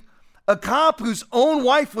 including a cop whose own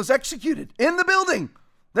wife was executed in the building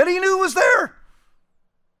that he knew was there.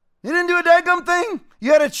 He didn't do a daggum thing.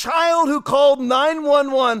 You had a child who called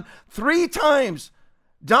 911 3 times,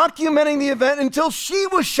 documenting the event until she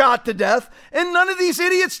was shot to death, and none of these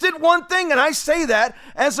idiots did one thing. And I say that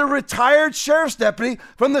as a retired sheriff's deputy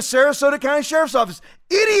from the Sarasota County Sheriff's Office.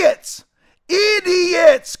 Idiots!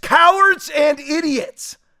 Idiots! Cowards and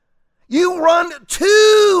idiots! You run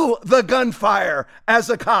to the gunfire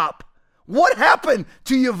as a cop. What happened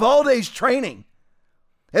to Uvalde's training?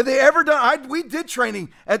 Have they ever done? We did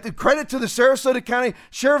training at the credit to the Sarasota County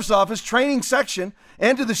Sheriff's Office training section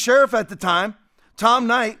and to the sheriff at the time, Tom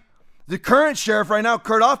Knight, the current sheriff right now,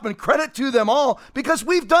 Kurt Hoffman, credit to them all because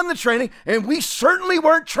we've done the training and we certainly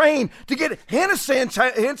weren't trained to get hand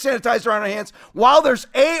sanitizer on our hands while there's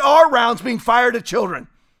AR rounds being fired at children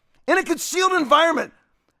in a concealed environment.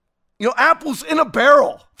 Apples in a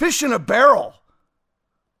barrel, fish in a barrel.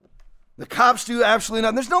 The cops do absolutely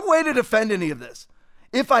nothing. There's no way to defend any of this.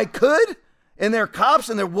 If I could, and they're cops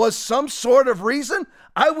and there was some sort of reason,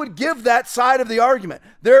 I would give that side of the argument.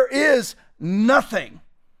 There is nothing.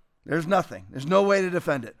 There's nothing. There's no way to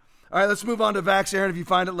defend it. All right, let's move on to Vax. Aaron, if you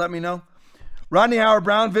find it, let me know. Rodney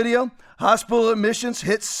Howard-Browne video. Hospital admissions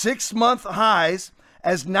hit 6-month highs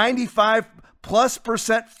as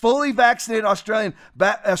 95+% fully vaccinated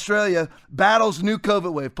Australia battles new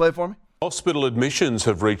COVID wave. Play it for me. Hospital admissions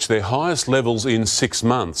have reached their highest levels in 6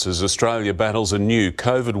 months as Australia battles a new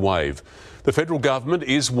COVID wave. The federal government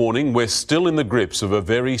is warning we're still in the grips of a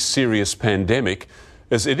very serious pandemic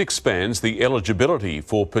as it expands the eligibility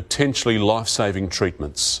for potentially life-saving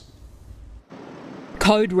treatments.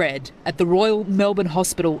 Code red at the Royal Melbourne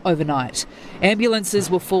Hospital overnight.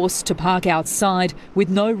 Ambulances were forced to park outside with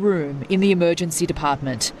no room in the emergency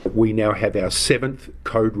department. We now have our 7th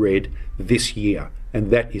code red this year, and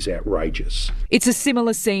that is outrageous. It's a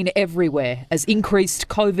similar scene everywhere as increased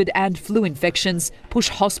COVID and flu infections push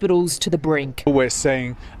hospitals to the brink. We're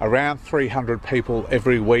seeing around 300 people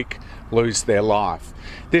every week lose their life.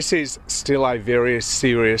 This is still a very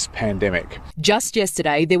serious pandemic. Just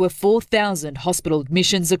yesterday, there were 4,000 hospital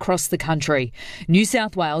admissions across the country. New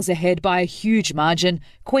South Wales ahead by a huge margin,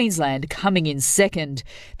 Queensland coming in second.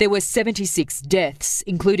 There were 76 deaths,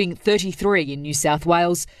 including 33 in New South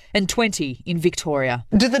Wales and 20 in Victoria.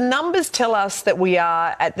 Do the numbers tell us that we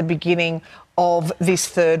are at the beginning of this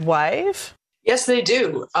third wave? Yes, they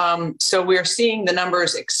do. So we're seeing the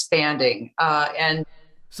numbers expanding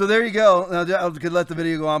So there you go. Now, I could let the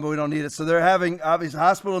video go on, but we don't need it. So they're having obviously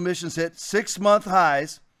hospital admissions hit 6-month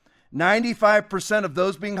highs. 95% of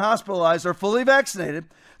those being hospitalized are fully vaccinated.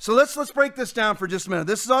 So let's break this down for just a minute.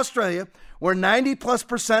 This is Australia, where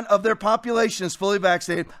 90+% of their population is fully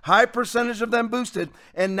vaccinated, high percentage of them boosted,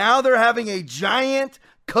 and now they're having a giant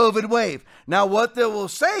COVID wave. Now, what they will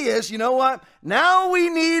say is, you know what? Now we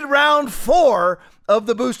need round 4 of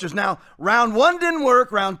the boosters. Now, round 1 didn't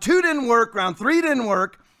work, round 2 didn't work, round 3 didn't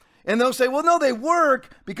work. And they'll say, well, no, they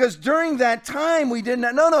work because during that time we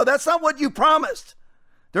didn't. No, that's not what you promised.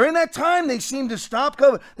 During that time, they seemed to stop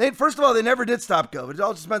COVID. First of all, they never did stop COVID. It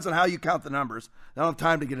all just depends on how you count the numbers. I don't have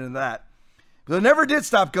time to get into that. But they never did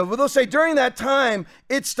stop COVID. But they'll say during that time,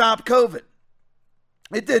 it stopped COVID.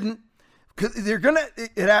 It didn't.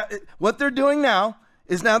 What they're doing now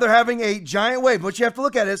is now they're having a giant wave. What you have to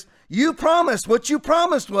look at is what you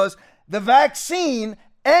promised was the vaccine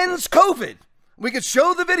ends COVID. We could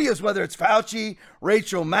show the videos, whether it's Fauci,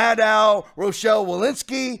 Rachel Maddow, Rochelle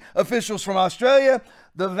Walensky, officials from Australia.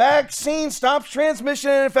 The vaccine stops transmission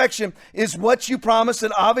and infection is what you promised,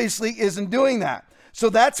 and obviously isn't doing that. So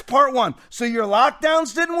that's part 1. So your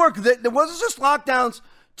lockdowns didn't work. There wasn't just lockdowns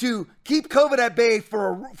to keep COVID at bay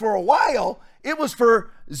for a while. It was for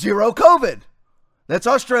zero COVID. That's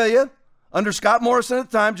Australia. Under Scott Morrison at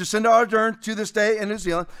the time, Jacinda Ardern to this day in New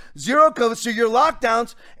Zealand, zero COVID. So your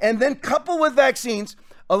lockdowns, and then coupled with vaccines,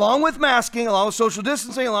 along with masking, along with social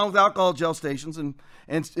distancing, along with alcohol gel stations and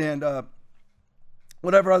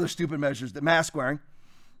whatever other stupid measures, the mask wearing.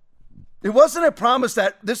 It wasn't a promise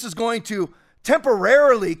that this is going to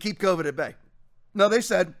temporarily keep COVID at bay. No, they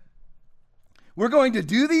said, we're going to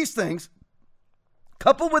do these things,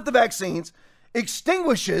 coupled with the vaccines,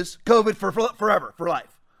 extinguishes COVID forever, for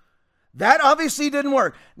life. That obviously didn't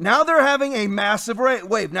work. Now they're having a massive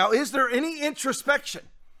wave. Now, is there any introspection?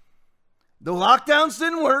 The lockdowns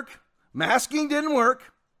didn't work. Masking didn't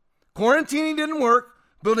work. Quarantining didn't work.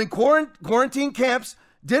 Building quarantine camps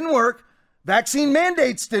didn't work. Vaccine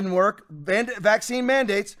mandates didn't work. Vaccine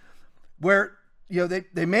mandates where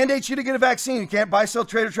they mandate you to get a vaccine. You can't buy, sell,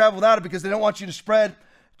 trade, or travel without it because they don't want you to spread.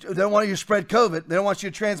 They don't want you to spread COVID. They don't want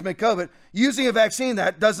you to transmit COVID. Using a vaccine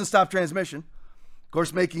that doesn't stop transmission. Of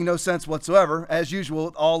course, making no sense whatsoever. As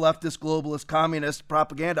usual, all leftist, globalist, communist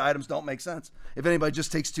propaganda items don't make sense if anybody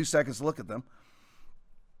just takes 2 seconds to look at them.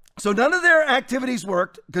 So none of their activities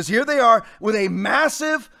worked because here they are with a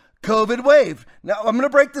massive COVID wave. Now, I'm going to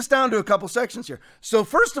break this down to a couple sections here. So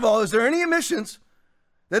first of all, is there any admissions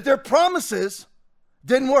that their promises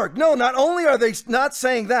didn't work? No, not only are they not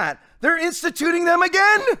saying that, they're instituting them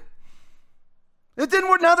again. It didn't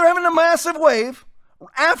work. Now they're having a massive wave.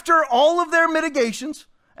 After all of their mitigations,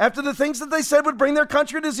 after the things that they said would bring their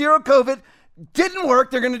country to zero COVID didn't work,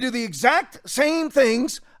 they're going to do the exact same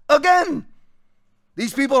things again.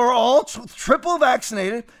 These people are all triple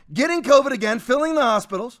vaccinated, getting COVID again, filling the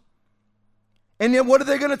hospitals. And then what are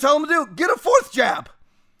they going to tell them to do? Get a 4th jab.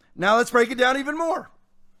 Now let's break it down even more.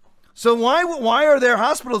 So why are their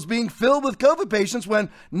hospitals being filled with COVID patients when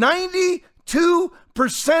 92%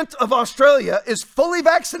 of Australia is fully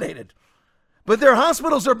vaccinated? But their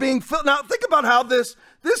hospitals are being filled. Now, think about how this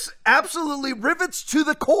absolutely rivets to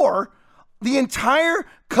the core the entire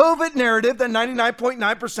COVID narrative that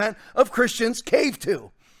 99.9% of Christians cave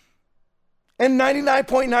to. And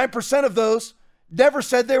 99.9% of those never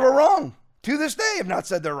said they were wrong. To this day, have not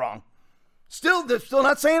said they're wrong. They're still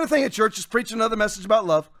not saying anything at church, just preaching another message about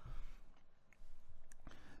love.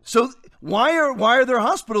 So why are their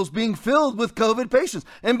hospitals being filled with COVID patients?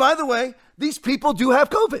 And by the way, these people do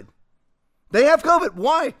have COVID. They have COVID.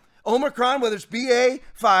 Why? Omicron, whether it's BA5,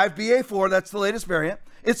 BA4, that's the latest variant,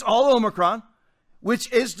 it's all Omicron,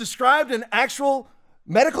 which is described in actual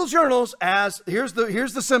medical journals as, here's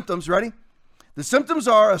the symptoms, ready? The symptoms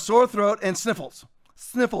are a sore throat and sniffles.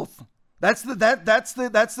 Sniffles. That's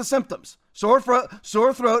the symptoms. Sore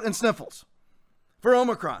throat and sniffles for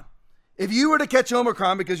Omicron. If you were to catch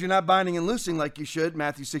Omicron, because you're not binding and loosing like you should,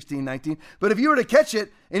 Matthew 16:19, but if you were to catch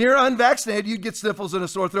it and you're unvaccinated, you'd get sniffles and a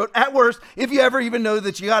sore throat at worst, if you ever even know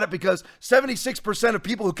that you got it, because 76% of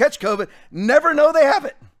people who catch COVID never know they have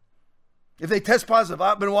it. If they test positive,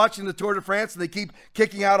 I've been watching the Tour de France and they keep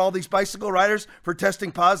kicking out all these bicycle riders for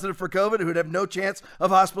testing positive for COVID who'd have no chance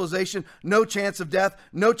of hospitalization, no chance of death,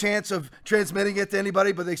 no chance of transmitting it to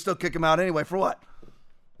anybody, but they still kick them out anyway. For what?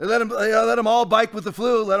 They let them all bike with the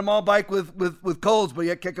flu, let them all bike with colds, but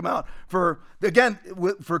yet kick them out for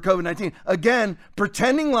COVID-19. Again,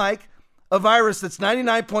 pretending like a virus that's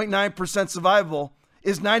 99.9% survivable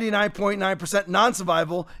is 99.9%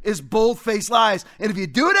 non-survivable is bold-faced lies. And if you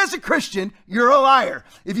do it as a Christian, you're a liar.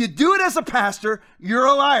 If you do it as a pastor, you're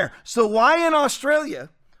a liar. So why in Australia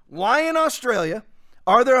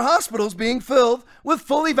are there hospitals being filled with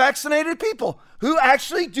fully vaccinated people who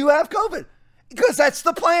actually do have COVID? Because that's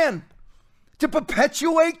the plan, to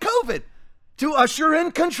perpetuate COVID, to usher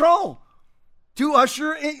in control, to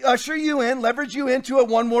usher you in, leverage you into a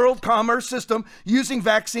one world commerce system using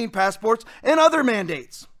vaccine passports and other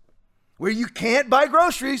mandates where you can't buy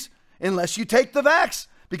groceries unless you take the vax,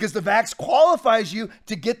 because the vax qualifies you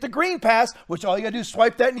to get the green pass, which all you gotta do is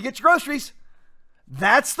swipe that and you get your groceries.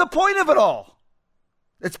 That's the point of it all.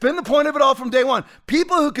 It's been the point of it all from day one.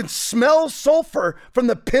 People who can smell sulfur from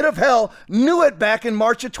the pit of hell knew it back in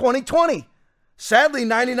March of 2020. Sadly,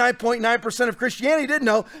 99.9% of Christianity didn't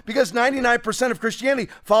know, because 99% of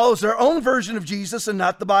Christianity follows their own version of Jesus and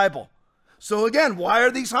not the Bible. So again, why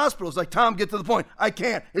are these hospitals, like Tom, get to the point? I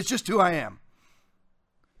can't. It's just who I am.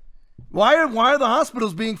 Why are the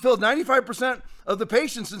hospitals being filled? 95% of the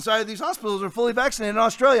patients inside of these hospitals are fully vaccinated in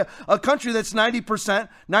Australia, a country that's 90%,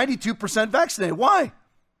 92% vaccinated. Why?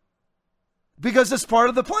 Because it's part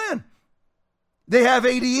of the plan. They have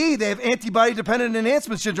ADE. They have antibody-dependent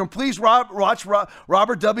enhancement syndrome. Please watch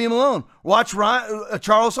Robert W. Malone. Watch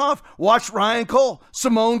Charles Hoff. Watch Ryan Cole.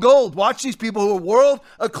 Simone Gold. Watch these people who are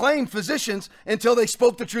world-acclaimed physicians until they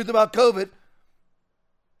spoke the truth about COVID.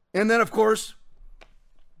 And then, of course,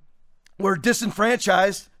 we're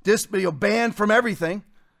disenfranchised, banned from everything.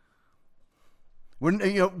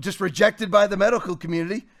 We're just rejected by the medical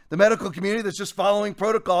community. The medical community that's just following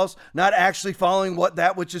protocols, not actually following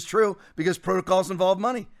that which is true, because protocols involve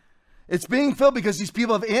money. It's being filled because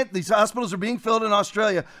these hospitals are being filled in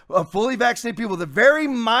Australia of fully vaccinated people. They're very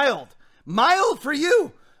mild for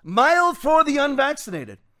you, mild for the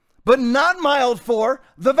unvaccinated, but not mild for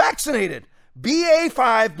the vaccinated.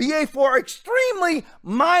 BA5, BA4, extremely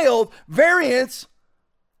mild variants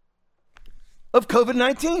of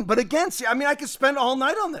COVID-19. But again, I could spend all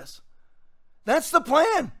night on this. That's the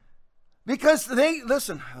plan. Because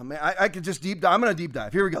I could just deep dive. I'm going to deep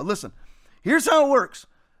dive. Here we go. Listen, here's how it works.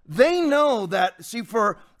 They know that,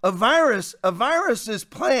 for a virus's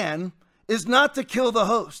plan is not to kill the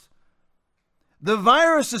host. The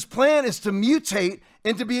virus's plan is to mutate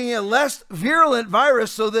into being a less virulent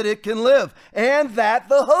virus so that it can live and that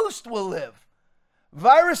the host will live.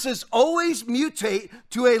 Viruses always mutate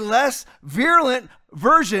to a less virulent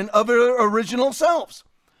version of their original selves.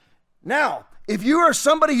 Now, if you are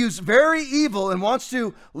somebody who's very evil and wants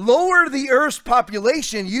to lower the Earth's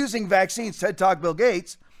population using vaccines, TED Talk Bill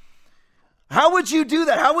Gates, how would you do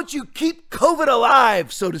that? How would you keep COVID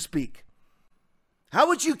alive, so to speak? How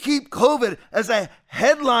would you keep COVID as a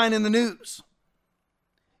headline in the news?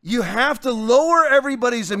 You have to lower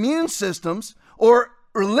everybody's immune systems or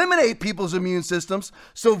eliminate people's immune systems.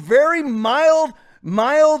 So very mild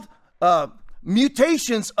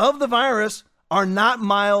mutations of the virus are not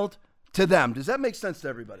mild to them. Does that make sense to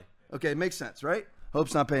everybody? Okay, it makes sense, right?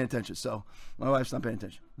 Hope's not paying attention, so my wife's not paying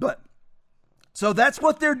attention. But, so that's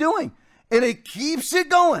what they're doing. And it keeps it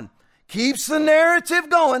going, keeps the narrative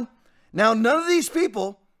going. Now, none of these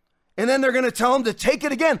people, and then they're going to tell them to take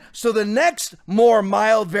it again. So the next more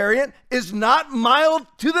mild variant is not mild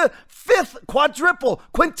to the fifth, quintuple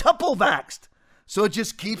vaxxed. So it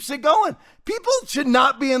just keeps it going. People should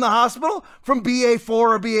not be in the hospital from BA4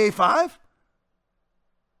 or BA5.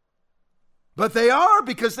 But they are,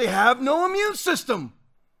 because they have no immune system.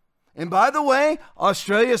 And by the way,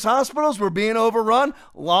 Australia's hospitals were being overrun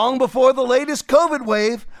long before the latest COVID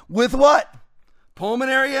wave with what?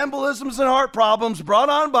 Pulmonary embolisms and heart problems brought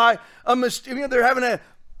on by they're having an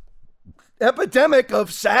epidemic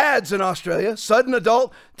of SADS in Australia, sudden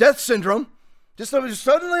adult death syndrome, Just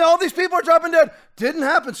suddenly all these people are dropping dead. Didn't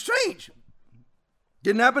happen. Strange.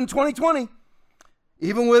 Didn't happen in 2020.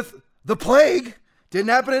 Even with the plague. Didn't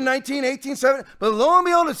happen in 1918, 17. But lo and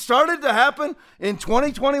behold, it started to happen in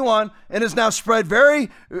 2021 and has now spread very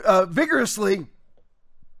vigorously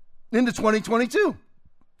into 2022.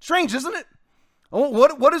 Strange, isn't it?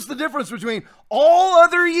 What is the difference between all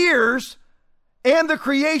other years and the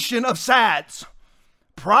creation of SADS?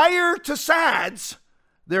 Prior to SADS,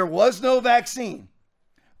 there was no vaccine.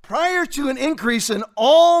 Prior to an increase in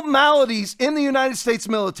all maladies in the United States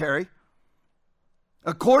military,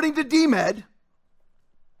 according to DMED,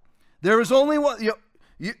 there was only one.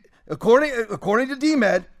 According to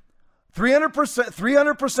DMED,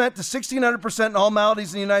 300% to 1,600% in all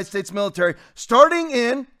maladies in the United States military, starting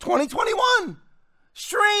in 2021.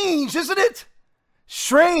 Strange, isn't it?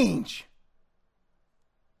 Strange.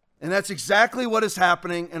 And that's exactly what is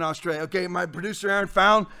happening in Australia. Okay, my producer Aaron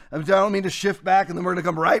found, I don't mean to shift back, and then we're going to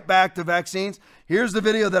come right back to vaccines. Here's the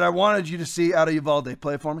video that I wanted you to see out of Uvalde.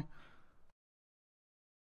 Play it for me.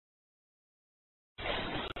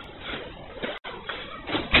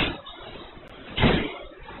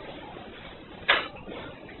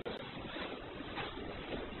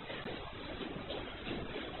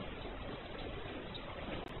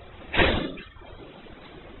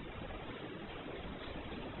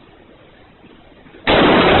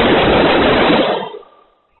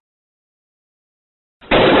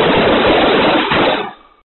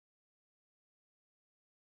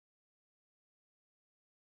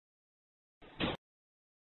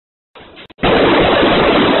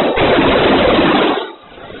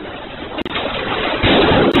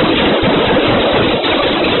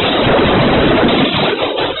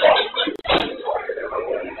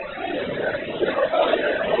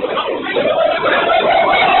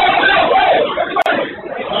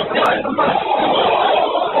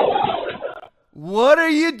 What are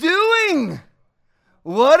you doing?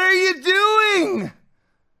 What are you doing?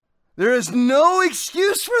 There is no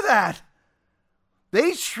excuse for that.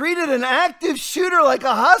 They treated an active shooter like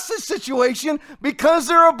a hostage situation because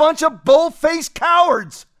they're a bunch of bull-faced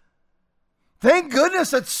cowards. Thank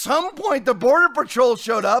goodness at some point the Border Patrol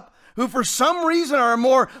showed up, who for some reason are a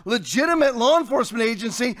more legitimate law enforcement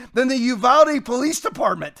agency than the Uvalde Police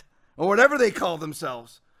Department, or whatever they call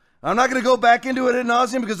themselves. I'm not going to go back into it ad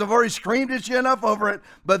nauseum because I've already screamed at you enough over it,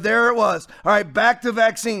 but there it was. All right, back to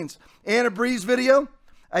vaccines. Anna Bree's video.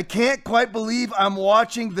 I can't quite believe I'm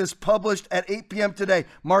watching this published at 8 p.m. today.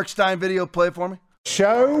 Mark Stein video, play it for me.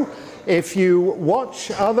 Show, if you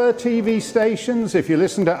watch other TV stations, if you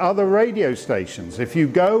listen to other radio stations, if you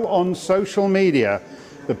go on social media,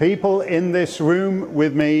 the people in this room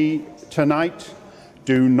with me tonight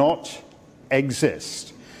do not exist.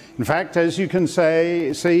 In fact, as you can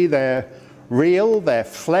see, they're real, they're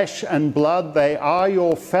flesh and blood, they are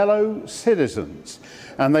your fellow citizens,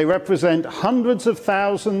 and they represent hundreds of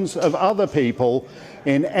thousands of other people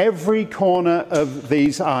in every corner of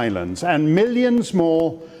these islands, and millions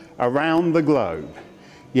more around the globe.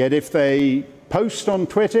 Yet if they post on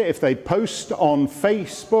Twitter, if they post on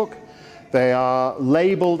Facebook, they are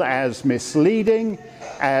labeled as misleading,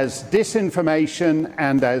 as disinformation,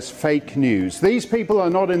 and as fake news. These people are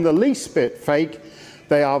not in the least bit fake.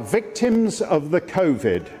 They are victims of the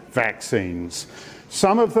COVID vaccines.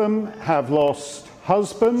 Some of them have lost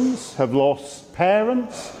husbands, have lost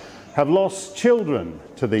parents, have lost children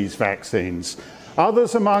to these vaccines.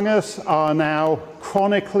 Others among us are now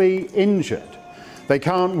chronically injured. They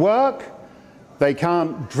can't work, they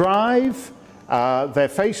can't drive, they're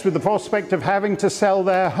faced with the prospect of having to sell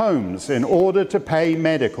their homes in order to pay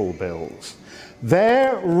medical bills.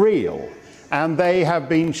 They're real, and they have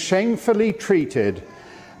been shamefully treated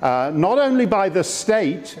not only by the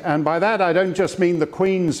state, and by that I don't just mean the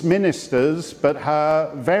Queen's ministers, but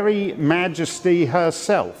Her very Majesty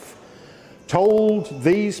herself told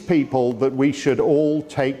these people that we should all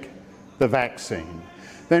take the vaccine.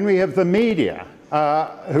 Then we have the media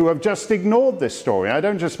who have just ignored this story. I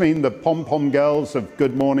don't just mean the pom-pom girls of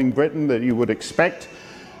Good Morning Britain that you would expect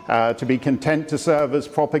to be content to serve as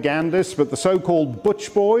propagandists, but the so-called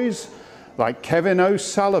butch boys like Kevin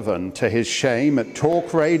O'Sullivan, to his shame, at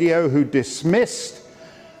Talk Radio, who dismissed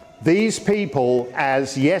these people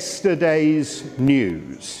as yesterday's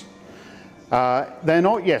news. They're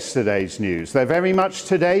not yesterday's news. They're very much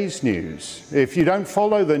today's news. If you don't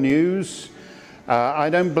follow the news, I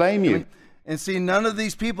don't blame you. And see, none of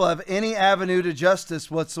these people have any avenue to justice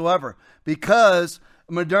whatsoever because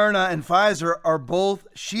Moderna and Pfizer are both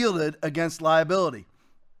shielded against liability.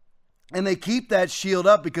 And they keep that shield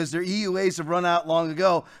up because their EUAs have run out long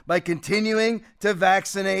ago by continuing to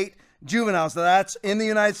vaccinate juveniles. Now, that's in the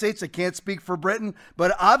United States. I can't speak for Britain,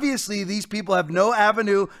 but obviously these people have no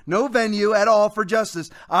avenue, no venue at all for justice.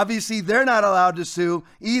 Obviously, they're not allowed to sue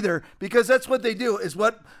either, because that's what they do, is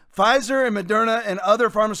what Pfizer and Moderna and other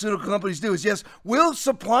pharmaceutical companies do is, yes, we'll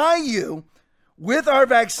supply you with our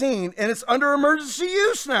vaccine, and it's under emergency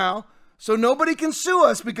use now, so nobody can sue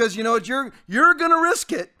us because, you know what, you're going to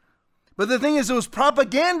risk it. But the thing is, it was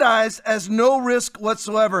propagandized as no risk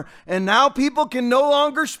whatsoever. And now people can no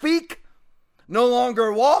longer speak, no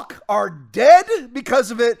longer walk, are dead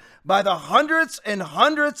because of it by the hundreds and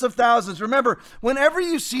hundreds of thousands. Remember, whenever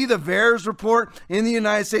you see the VAERS report in the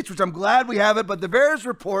United States, which I'm glad we have it, but the VAERS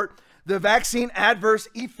report, the Vaccine Adverse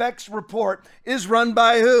Effects Report, is run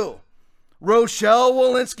by who? Rochelle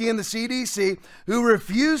Walensky in the CDC, who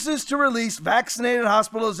refuses to release vaccinated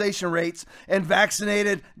hospitalization rates and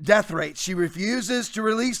vaccinated death rates. She refuses to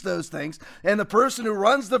release those things. And the person who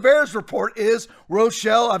runs the VAERS report is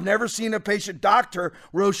Rochelle. I've never seen a patient doctor.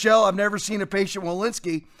 Rochelle, I've never seen a patient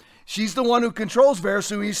Walensky. She's the one who controls VAERS.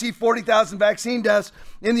 So when you see 40,000 vaccine deaths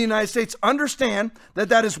in the United States, understand that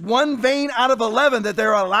that is one vein out of 11 that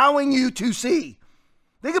they're allowing you to see.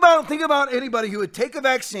 Think about anybody who would take a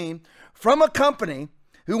vaccine from a company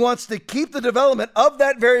who wants to keep the development of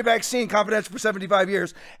that very vaccine confidential for 75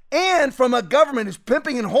 years, and from a government who's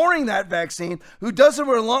pimping and whoring that vaccine, who doesn't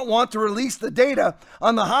want to release the data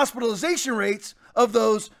on the hospitalization rates of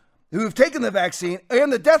those who have taken the vaccine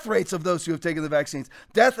and the death rates of those who have taken the vaccines,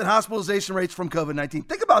 death and hospitalization rates from COVID-19.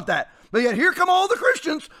 Think about that. But yet here come all the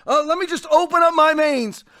Christians. Let me just open up my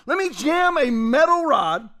veins. Let me jam a metal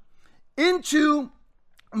rod into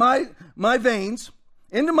my veins,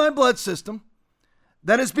 into my blood system,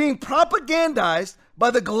 that is being propagandized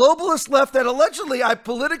by the globalist left that allegedly I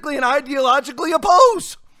politically and ideologically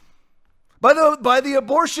oppose. By the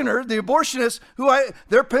abortionists who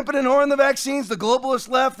they're pimping and whoring the vaccines, the globalist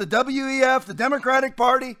left, the WEF, the Democratic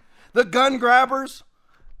Party, the gun grabbers,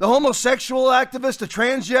 the homosexual activists, the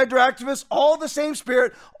transgender activists, all the same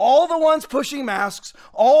spirit, all the ones pushing masks,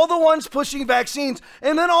 all the ones pushing vaccines,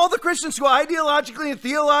 and then all the Christians who ideologically and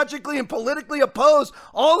theologically and politically oppose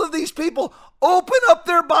all of these people open up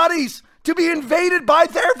their bodies to be invaded by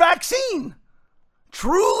their vaccine.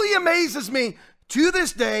 Truly amazes me to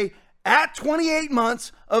this day at 28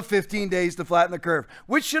 months of 15 days to flatten the curve,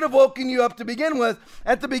 which should have woken you up to begin with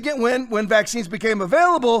when vaccines became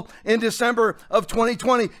available in December of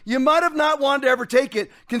 2020. You might have not wanted to ever take it,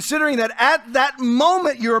 considering that at that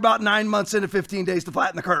moment you're about 9 months into 15 days to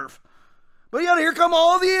flatten the curve. But yet here come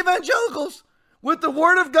all the evangelicals with the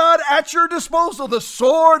word of God at your disposal, the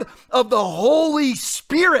sword of the Holy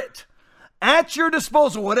Spirit at your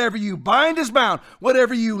disposal. Whatever you bind is bound.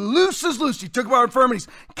 Whatever you loose is loose. You took our infirmities,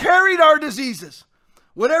 carried our diseases.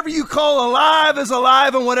 Whatever you call alive is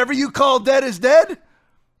alive, and whatever you call dead is dead.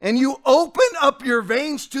 And you open up your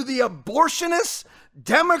veins to the abortionist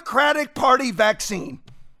Democratic Party vaccine.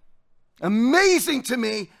 Amazing to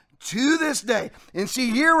me to this day. And see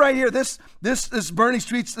here, right here, this Bernie's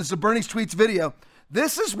tweets. This is a Bernie's tweets video.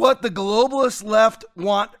 This is what the globalist left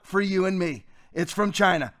want for you and me. It's from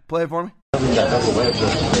China. Play it for me.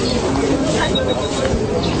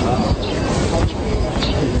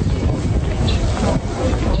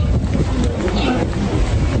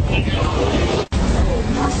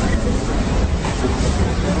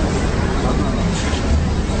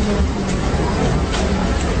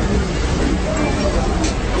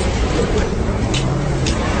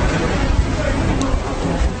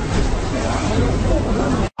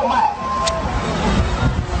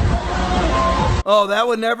 Oh, that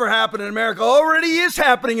would never happen in America. Already is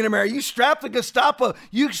happening in America. You strapped the Gestapo.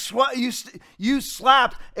 You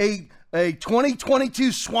slapped a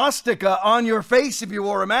 2022 swastika on your face if you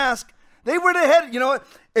wore a mask. They went ahead. You know what?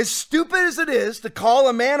 As stupid as it is to call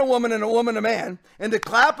a man a woman and a woman a man, and to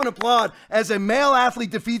clap and applaud as a male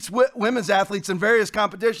athlete defeats women's athletes in various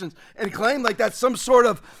competitions and claim like that's some sort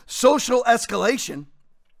of social escalation.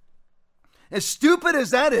 As stupid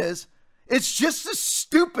as that is, it's just as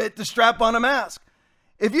stupid to strap on a mask.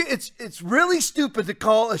 It's really stupid to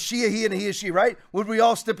call a she a he and a he a she, right? Would we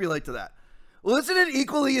all stipulate to that? Well, isn't it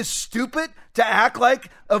equally as stupid to act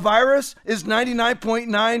like a virus is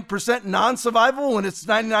 99.9% non-survivable when it's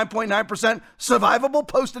 99.9% survivable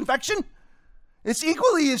post-infection? It's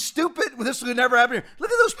equally as stupid. This would never happen here.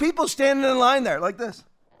 Look at those people standing in line there like this.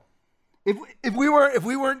 If we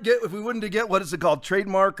wouldn't get what is it called,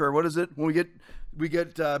 trademark, or what is it when we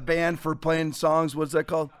get banned for playing songs? What's that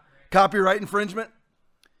called? Copyright infringement.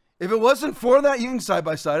 If it wasn't for that, you can side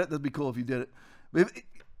by side it. That'd be cool if you did it.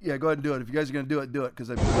 Yeah, go ahead and do it. If you guys are going to do it,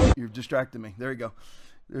 because you've distracted me. There you go.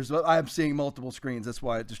 I'm seeing multiple screens. That's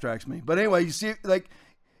why it distracts me. But anyway, you see, like,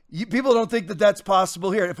 People don't think that that's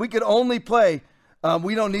possible here. If we could only play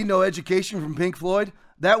We Don't Need No Education from Pink Floyd,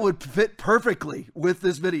 that would fit perfectly with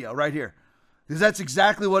this video right here. Because that's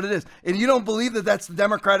exactly what it is. And you don't believe that that's the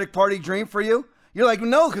Democratic Party dream for you? You're like,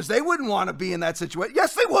 no, because they wouldn't want to be in that situation.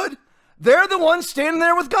 Yes, they would. They're the ones standing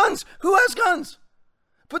there with guns. Who has guns?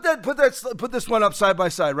 Put this one up side by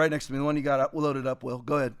side right next to me. The one you got up, loaded up, Will.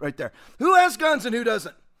 Go ahead, right there. Who has guns and who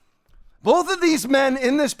doesn't? Both of these men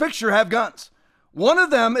in this picture have guns. One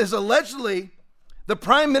of them is allegedly the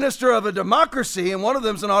prime minister of a democracy, and one of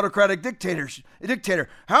them is an autocratic dictator.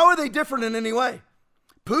 How are they different in any way?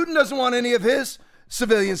 Putin doesn't want any of his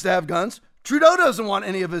civilians to have guns. Trudeau doesn't want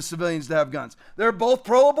any of his civilians to have guns. They're both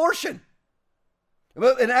pro-abortion.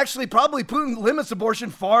 And actually, probably Putin limits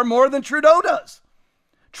abortion far more than Trudeau does.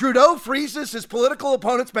 Trudeau freezes his political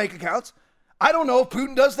opponents' bank accounts. I don't know if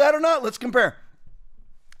Putin does that or not. Let's compare.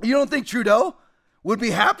 You don't think Trudeau would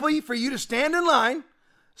be happy for you to stand in line,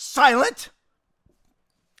 silent,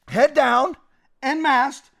 head down, and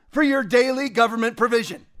masked for your daily government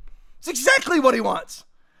provision? It's exactly what he wants.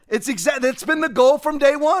 It's been the goal from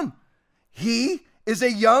day one. He is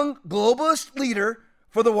a young globalist leader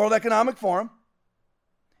for the World Economic Forum.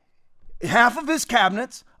 Half of his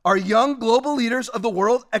cabinets are young global leaders of the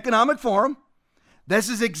World Economic Forum. This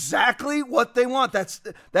is exactly what they want.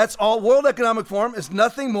 That's all. World Economic Forum is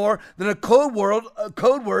nothing more than a code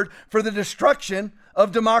word for the destruction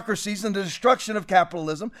of democracies and the destruction of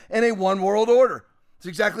capitalism and a one world order. It's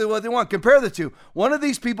exactly what they want. Compare the two. One of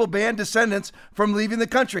these people banned descendants from leaving the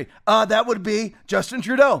country. That would be Justin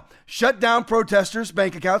Trudeau. Shut down protesters'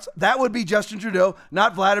 bank accounts. That would be Justin Trudeau,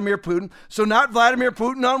 not Vladimir Putin. So not Vladimir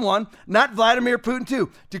Putin on one, not Vladimir Putin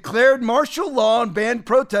two. Declared martial law and banned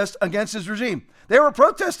protests against his regime. They were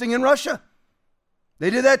protesting in Russia. They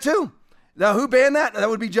did that too. Now, who banned that? That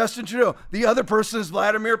would be Justin Trudeau. The other person is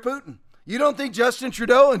Vladimir Putin. You don't think Justin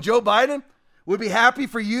Trudeau and Joe Biden would be happy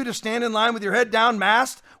for you to stand in line with your head down,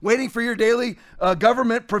 masked, waiting for your daily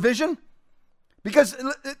government provision? Because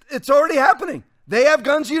it's already happening. They have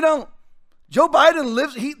guns, you don't. Joe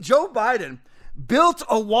Biden built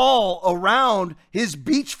a wall around his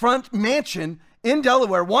beachfront mansion in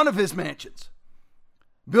Delaware, one of his mansions.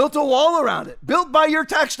 Built a wall around it. Built by your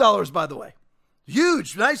tax dollars, by the way.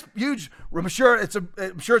 Huge, nice, huge. I'm sure it's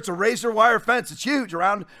a razor wire fence. It's huge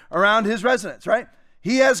around his residence, right?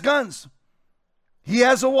 He has guns. He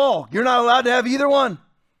has a wall. You're not allowed to have either one.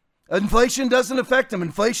 Inflation doesn't affect him.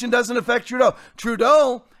 Inflation doesn't affect Trudeau.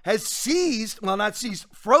 Trudeau has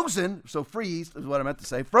frozen, so freeze is what I meant to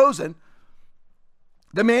say, frozen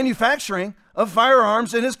the manufacturing of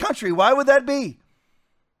firearms in his country. Why would that be?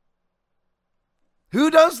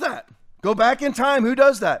 Who does that? Go back in time. Who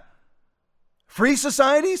does that? Free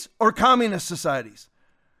societies or communist societies?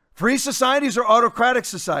 Free societies or autocratic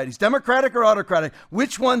societies? Democratic or autocratic?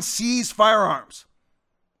 Which one sees firearms?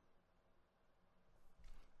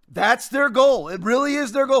 That's their goal. It really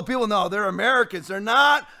is their goal. People know they're Americans. They're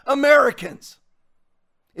not Americans.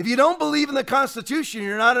 If you don't believe in the Constitution,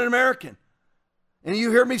 you're not an American. And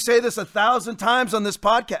you hear me say this 1,000 times on this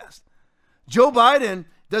podcast. Joe Biden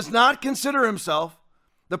does not consider himself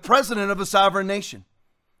the president of a sovereign nation.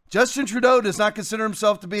 Justin Trudeau does not consider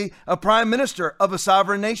himself to be a prime minister of a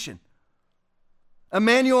sovereign nation.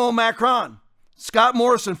 Emmanuel Macron, Scott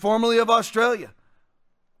Morrison, formerly of Australia,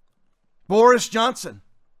 Boris Johnson.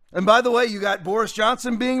 And by the way, you got Boris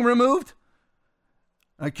Johnson being removed.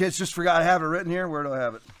 I just forgot I have it written here. Where do I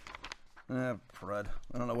have it? Fred.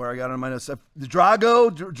 I don't know where I got it in my notes.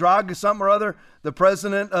 Draghi, something or other, the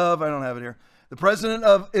president of, I don't have it here. The president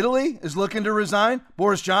of Italy is looking to resign.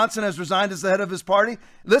 Boris Johnson has resigned as the head of his party.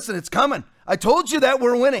 Listen, it's coming. I told you that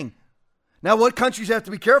we're winning. Now, what countries have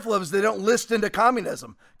to be careful of is they don't list into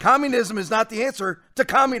communism. Communism is not the answer to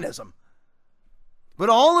communism. But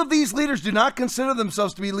all of these leaders do not consider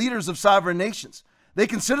themselves to be leaders of sovereign nations. They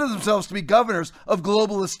consider themselves to be governors of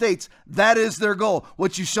global estates. That is their goal.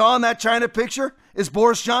 What you saw in that China picture is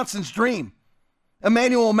Boris Johnson's dream.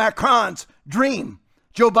 Emmanuel Macron's dream.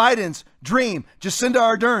 Joe Biden's dream. Jacinda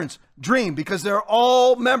Ardern's dream, because they're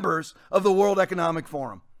all members of the World Economic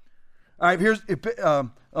Forum. All right,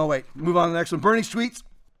 move on to the next one. Bernie's tweets.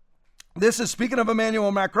 This is, speaking of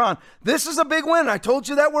Emmanuel Macron, this is a big win. I told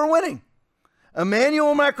you that we're winning.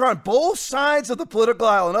 Emmanuel Macron, both sides of the political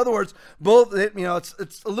aisle. In other words,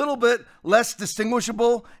 it's a little bit less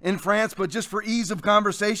distinguishable in France, but just for ease of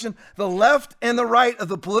conversation, the left and the right of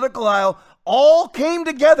the political aisle all came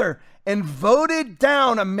together and voted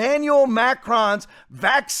down Emmanuel Macron's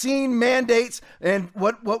vaccine mandates and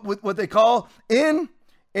what they call in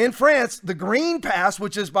France the Green Pass,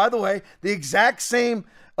 which is, by the way, the exact same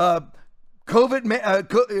COVID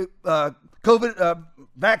COVID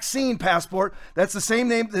vaccine passport. That's the same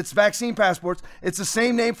name. It's vaccine passports. It's the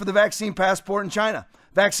same name for the vaccine passport in China.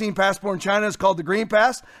 Vaccine passport in China is called the Green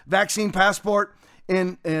Pass. Vaccine passport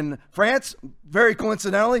in France, very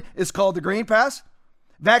coincidentally, is called the Green Pass.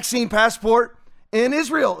 Vaccine passport in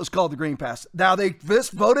Israel is called the Green Pass. Now, they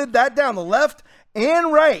just voted that down. The left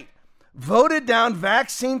and right voted down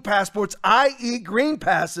vaccine passports, i.e. green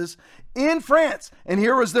passes, in France. And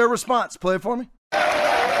here was their response. Play it for me.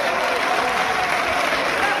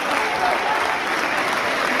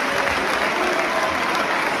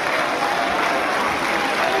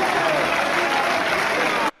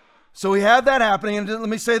 So we have that happening, and let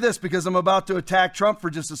me say this, because I'm about to attack Trump for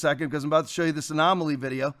just a second, because I'm about to show you this anomaly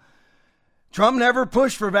video. Trump never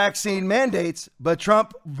pushed for vaccine mandates, but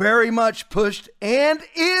Trump very much pushed and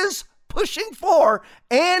is pushing for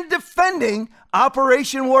and defending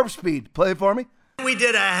Operation Warp Speed. Play it for me. We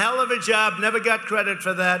did a hell of a job, never got credit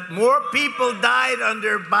for that. More people died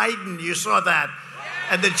under Biden, you saw that.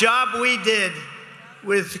 And the job we did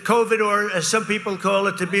with COVID, or as some people call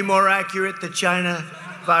it, to be more accurate, the China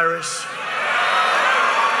virus.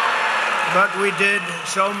 But we did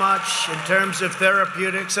so much in terms of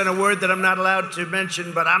therapeutics, and a word that I'm not allowed to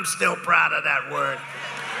mention, but I'm still proud of that word.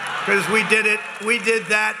 Because we did it, we did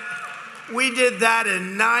that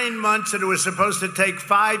in 9 months, and it was supposed to take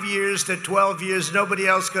 5 years to 12 years. Nobody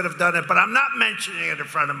else could have done it, but I'm not mentioning it in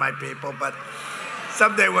front of my people. But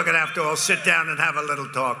someday we're going to have to all sit down and have a little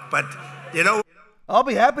talk. But, you know, I'll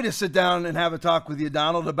be happy to sit down and have a talk with you,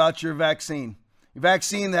 Donald, about your vaccine. Your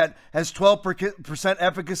vaccine that has 12%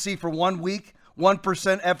 efficacy for 1 week,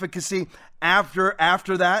 1% efficacy after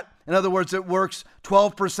that. In other words, it works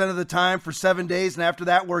 12% of the time for 7 days, and after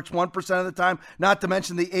that works 1% of the time, not to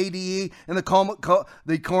mention the ADE and the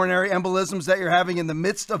coronary embolisms that you're having in the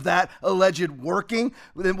midst of that alleged working.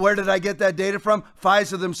 Where did I get that data from?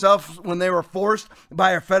 Pfizer themselves, when they were forced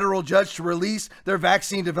by a federal judge to release their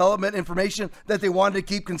vaccine development information that they wanted to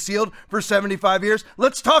keep concealed for 75 years.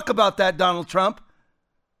 Let's talk about that, Donald Trump.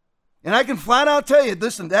 And I can flat out tell you,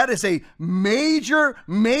 listen, that is a major,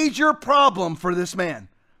 major problem for this man.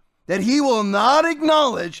 That he will not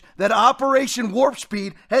acknowledge that Operation Warp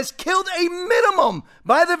Speed has killed a minimum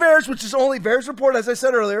by the VAERS, which is only, VAERS report, as I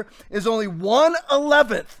said earlier, is only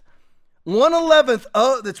 1/11th. 1/11th,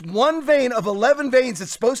 that's one vein of 11 veins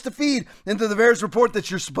that's supposed to feed into the VAERS report that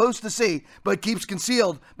you're supposed to see, but keeps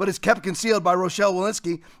concealed, but is kept concealed by Rochelle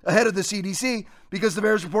Walensky ahead of the CDC, because the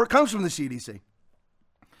VAERS report comes from the CDC.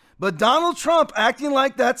 But Donald Trump acting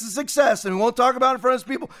like that's a success, and we won't talk about it in front of his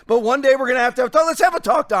people, but one day we're going to have a talk. Let's have a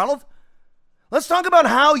talk, Donald. Let's talk about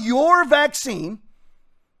how your vaccine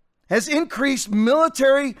has increased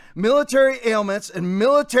military ailments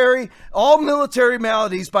and all military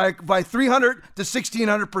maladies by 300 to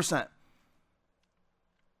 1,600%.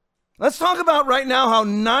 Let's talk about right now how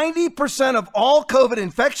 90% of all COVID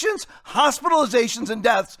infections, hospitalizations, and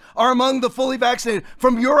deaths are among the fully vaccinated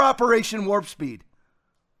from your Operation Warp Speed.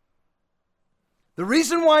 The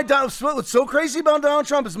reason why what's so crazy about Donald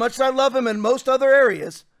Trump, as much as I love him in most other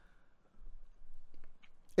areas,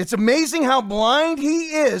 it's amazing how blind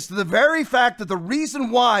he is to the very fact that the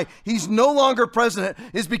reason why he's no longer president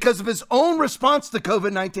is because of his own response to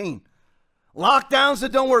COVID-19. Lockdowns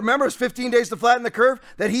that don't work. Remember his 15 days to flatten the curve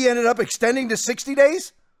that he ended up extending to 60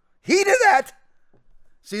 days? He did that.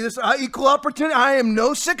 See this equal opportunity? I am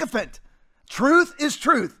no sycophant. Truth is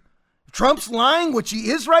truth. If Trump's lying, which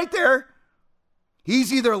he is right there.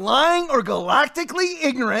 He's either lying or galactically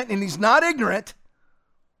ignorant, and he's not ignorant.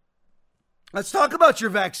 Let's talk about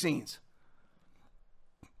your vaccines.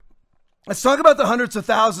 Let's talk about the hundreds of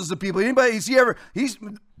thousands of people.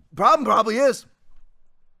 Problem probably is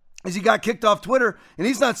he got kicked off Twitter, and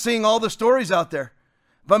he's not seeing all the stories out there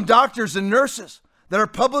from doctors and nurses that are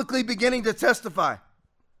publicly beginning to testify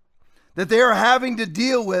that they are having to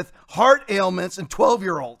deal with heart ailments in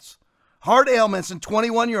 12-year-olds, heart ailments in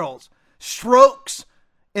 21-year-olds, strokes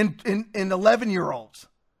in 11-year-olds,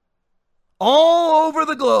 all over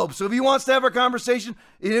the globe. So if he wants to have a conversation,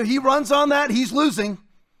 he runs on that, he's losing.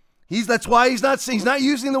 That's why he's not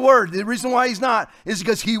using the word. The reason why he's not is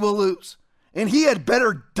because he will lose. And he had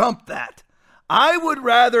better dump that. I would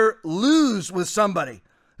rather lose with somebody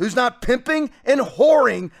who's not pimping and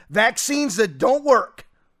whoring vaccines that don't work.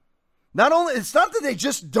 It's not that they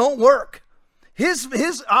just don't work.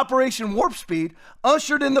 His Operation Warp Speed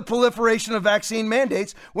ushered in the proliferation of vaccine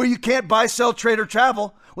mandates where you can't buy, sell, trade, or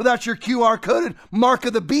travel without your QR-coded mark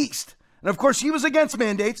of the beast. And of course, he was against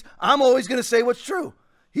mandates. I'm always going to say what's true.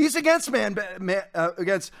 He's against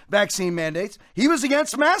against vaccine mandates. He was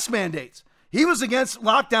against mask mandates. He was against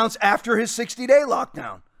lockdowns after his 60-day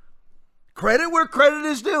lockdown. Credit where credit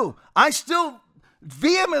is due. I still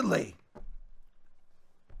vehemently,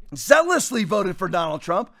 zealously voted for Donald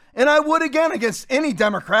Trump, and I would again against any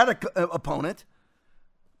Democratic opponent.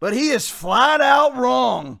 But he is flat out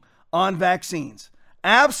wrong on vaccines.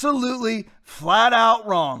 Absolutely flat out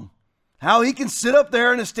wrong. How he can sit up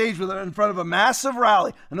there on a stage in front of a massive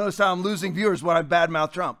rally. And notice how I'm losing viewers when I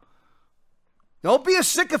badmouth Trump. Don't be a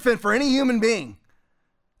sycophant for any human being.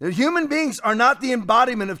 The human beings are not the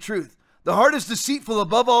embodiment of truth. The heart is deceitful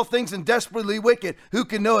above all things and desperately wicked. Who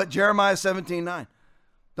can know it? Jeremiah 17:9.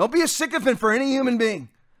 Don't be a sycophant for any human being.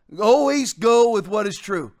 Always go with what is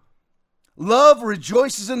true. Love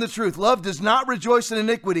rejoices in the truth. Love does not rejoice in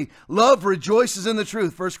iniquity. Love rejoices in the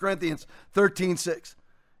truth. 1 Corinthians 13:6.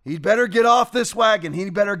 He'd better get off this wagon. He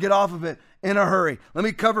better get off of it in a hurry. Let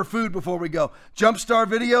me cover food before we go. Jumpstart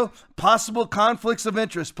video, possible conflicts of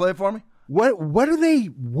interest. Play it for me. What are they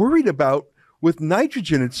worried about with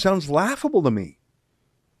nitrogen? It sounds laughable to me.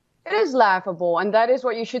 It is laughable, and that is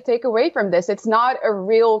what you should take away from this. It's not a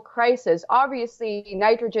real crisis. Obviously,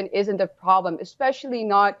 nitrogen isn't a problem, especially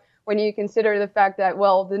not when you consider the fact that,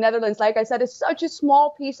 well, the Netherlands, like I said, is such a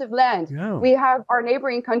small piece of land. Yeah. We have our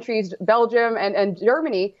neighboring countries, Belgium and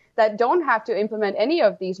Germany, that don't have to implement any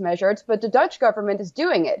of these measures, but the Dutch government is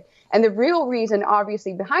doing it. And the real reason,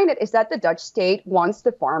 obviously, behind it is that the Dutch state wants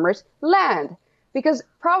the farmers' land. Because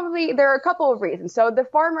probably there are a couple of reasons. So the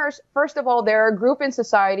farmers, first of all, they're a group in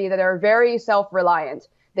society that are very self-reliant.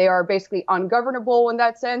 They are basically ungovernable in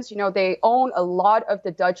that sense. You know, they own a lot of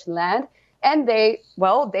the Dutch land. And they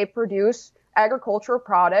produce agricultural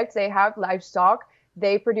products, they have livestock,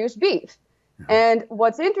 they produce beef. And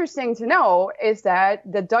what's interesting to know is that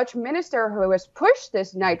the Dutch minister who has pushed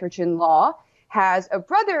this nitrogen law has a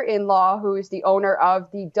brother-in-law who is the owner of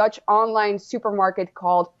the Dutch online supermarket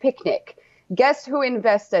called Picnic. Guess who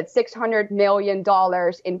invested $600 million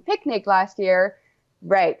in Picnic last year?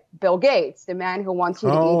 Right, Bill Gates, the man who wants you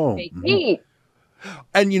to eat fake meat.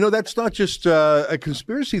 And, you know, that's not just a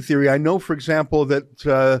conspiracy theory. I know, for example, that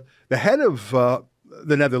the head of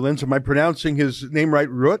the Netherlands, am I pronouncing his name right?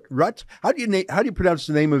 Rutte? How do you pronounce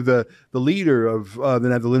the name of the leader of the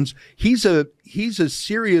Netherlands? He's a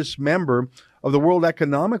serious member of the World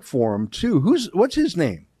Economic Forum, too. What's his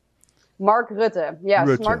name? Mark Rutte. Yes,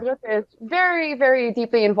 Rutte. Mark Rutte is very, very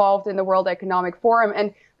deeply involved in the World Economic Forum.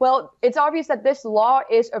 And, well, it's obvious that this law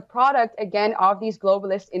is a product, again, of these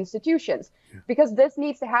globalist institutions. Yeah. Because this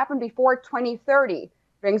needs to happen before 2030.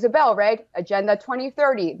 Rings a bell, right? Agenda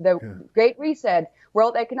 2030, the Great Reset,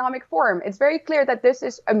 World Economic Forum. It's very clear that this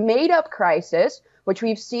is a made-up crisis, which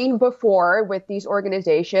we've seen before with these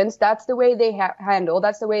organizations. That's the way they handle,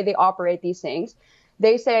 that's the way they operate these things.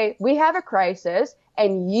 They say, we have a crisis,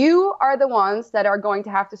 and you are the ones that are going to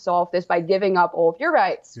have to solve this by giving up all of your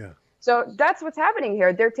rights. Yeah. So that's what's happening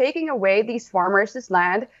here. They're taking away these farmers' this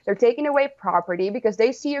land. They're taking away property because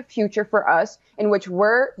they see a future for us in which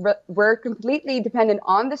we're completely dependent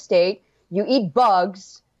on the state. You eat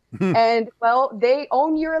bugs, and, well, they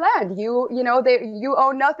own your land. You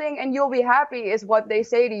own nothing, and you'll be happy is what they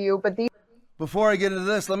say to you. But these. Before I get into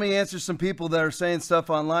this, let me answer some people that are saying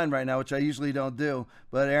stuff online right now, which I usually don't do,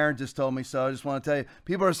 but Aaron just told me, so I just want to tell you.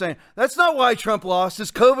 People are saying, that's not why Trump lost.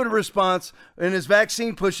 His COVID response and his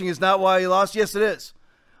vaccine pushing is not why he lost. Yes, it is.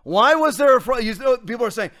 Why was there people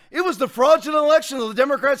are saying, it was the fraudulent election. The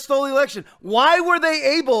Democrats stole the election. Why were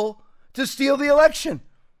they able to steal the election?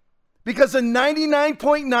 Because a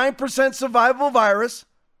 99.9% survivable virus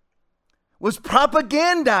was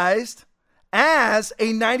propagandized as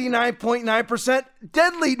a 99.9%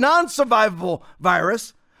 deadly non-survivable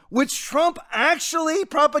virus, which Trump actually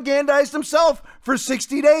propagandized himself for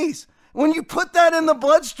 60 days. When you put that in the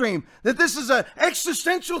bloodstream, that this is an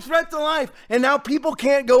existential threat to life, and now people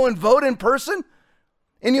can't go and vote in person,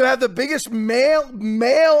 and you have the biggest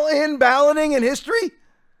mail-in balloting in history,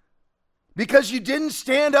 because you didn't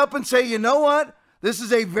stand up and say, you know what, this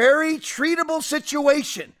is a very treatable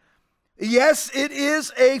situation. Yes, it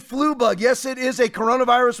is a flu bug. Yes, it is a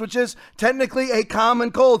coronavirus, which is technically a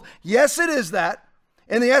common cold. Yes, it is that.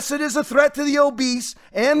 And yes, it is a threat to the obese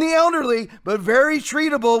and the elderly, but very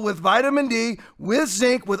treatable with vitamin D, with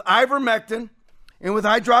zinc, with ivermectin, and with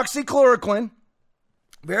hydroxychloroquine.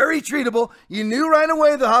 Very treatable. You knew right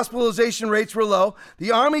away the hospitalization rates were low.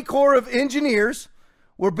 The Army Corps of Engineers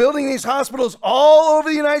were building these hospitals all over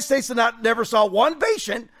the United States and never saw one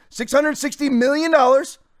patient. $660 million.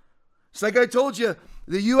 It's like I told you,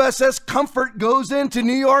 the USS Comfort goes into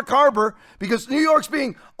New York Harbor because New York's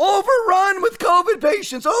being overrun with COVID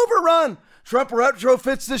patients, overrun. Trump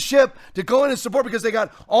retrofits the ship to go in and support because they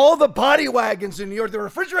got all the body wagons in New York, the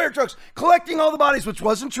refrigerator trucks collecting all the bodies, which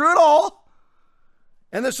wasn't true at all.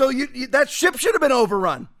 And so that ship should have been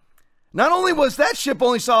overrun. Not only was that ship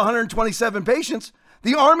only saw 127 patients,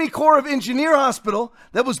 the Army Corps of Engineer Hospital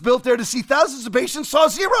that was built there to see thousands of patients saw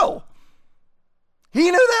 0.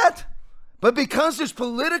 He knew that. But because there's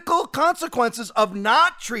political consequences of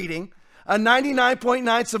not treating a 99.9%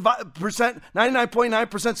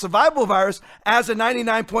 survivable virus as a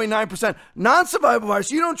 99.9% non-survivable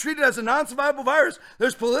virus, you don't treat it as a non-survivable virus,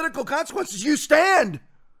 there's political consequences. You stand.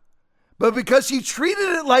 But because he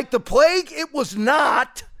treated it like the plague it was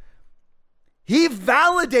not, he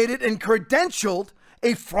validated and credentialed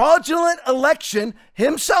a fraudulent election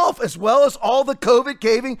himself, as well as all the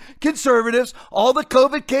COVID-caving conservatives, all the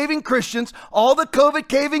COVID-caving Christians, all the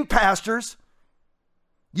COVID-caving pastors.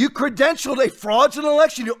 You credentialed a fraudulent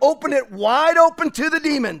election. You opened it wide open to the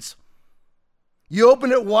demons. You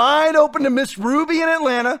opened it wide open to Miss Ruby in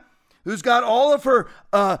Atlanta, who's got all of her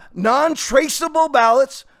non-traceable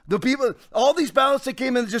ballots. The people, all these ballots that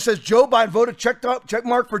came in that just says Joe Biden, voted check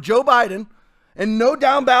mark for Joe Biden, and no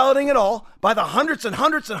down balloting at all, by the hundreds and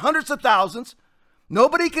hundreds and hundreds of thousands.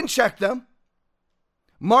 Nobody can check them.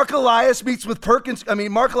 Mark Elias of Perkins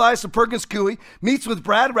Coie meets with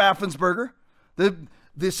Brad Raffensperger,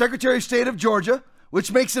 the Secretary of State of Georgia, which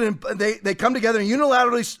makes it, they come together and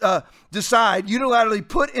unilaterally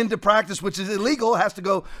put into practice, which is illegal, has to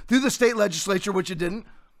go through the state legislature, which it didn't.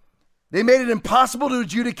 They made it impossible to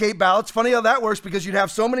adjudicate ballots. Funny how that works, because you'd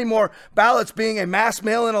have so many more ballots being a mass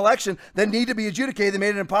mail-in election that need to be adjudicated. They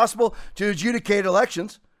made it impossible to adjudicate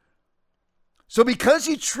elections. So because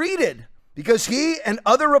he and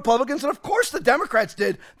other Republicans, and of course the Democrats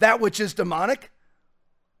did that which is demonic.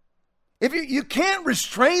 If you can't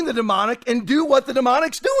restrain the demonic and do what the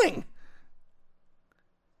demonic's doing.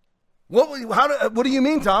 What do you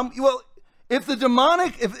mean, Tom? Well, if the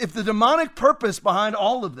demonic purpose behind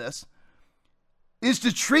all of this is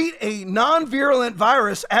to treat a non-virulent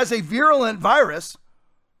virus as a virulent virus,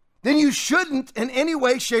 then you shouldn't in any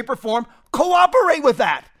way, shape, or form cooperate with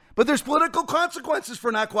that. But there's political consequences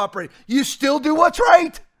for not cooperating. You still do what's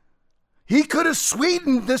right. He could have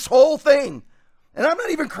sweetened this whole thing. And I'm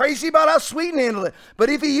not even crazy about how Sweden handled it. But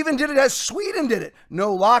if he even did it as Sweden did it,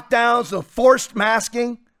 no lockdowns, no forced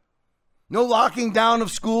masking, no locking down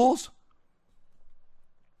of schools.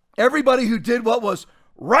 Everybody who did what was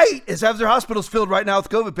right is have their hospitals filled right now with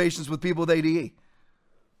COVID patients with people with ADE.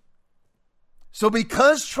 So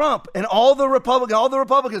because Trump and all the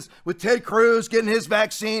Republicans with Ted Cruz getting his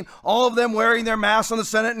vaccine, all of them wearing their masks on the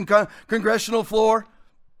Senate and congressional floor,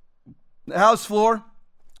 the House floor,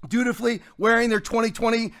 dutifully wearing their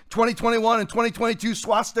 2020, 2021, and 2022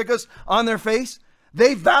 swastikas on their face,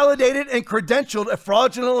 they validated and credentialed a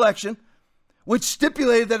fraudulent election, which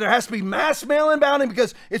stipulated that there has to be mass mail-in balloting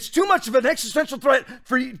because it's too much of an existential threat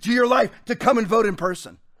to your life to come and vote in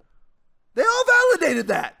person. They all validated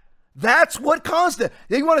that. That's what caused it.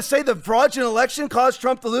 You want to say the fraudulent election caused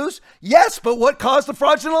Trump to lose? Yes, but what caused the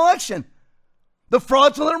fraudulent election? The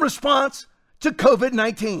fraudulent response to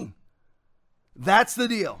COVID-19. That's the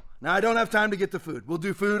deal. Now, I don't have time to get to food. We'll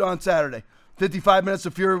do food on Saturday. 55 Minutes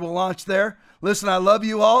of Fury will launch there. Listen, I love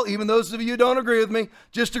you all. Even those of you who don't agree with me,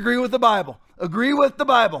 just agree with the Bible. Agree with the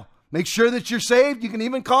Bible. Make sure that you're saved. You can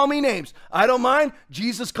even call me names. I don't mind.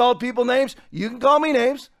 Jesus called people names. You can call me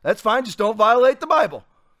names. That's fine. Just don't violate the Bible.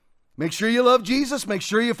 Make sure you love Jesus. Make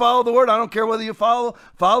sure you follow the word. I don't care whether you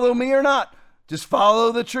follow me or not. Just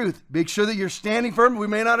follow the truth. Make sure that you're standing firm. We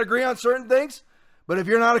may not agree on certain things, but if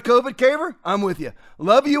you're not a COVID caver, I'm with you.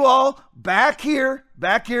 Love you all. Back here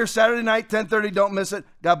Saturday night, 10:30. Don't miss it.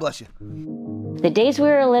 God bless you. The days we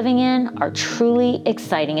are living in are truly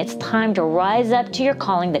exciting. It's time to rise up to your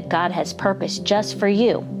calling that God has purposed just for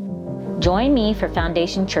you. Join me for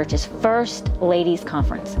Foundation Church's First Ladies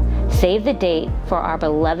Conference. Save the date for our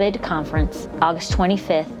beloved conference, August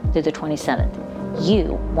 25th through the 27th.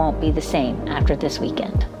 You won't be the same after this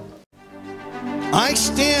weekend. I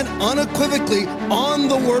stand unequivocally on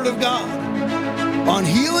the Word of God. On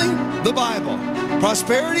healing, the Bible.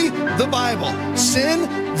 Prosperity, the Bible. Sin,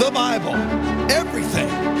 the Bible. Everything.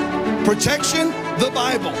 Protection, the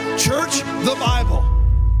Bible. Church, the Bible.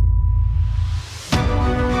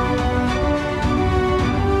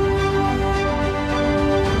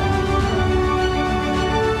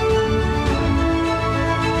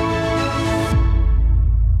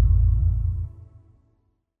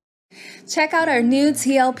 Check out our new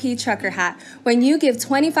TLP trucker hat. When you give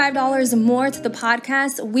 $25 more to the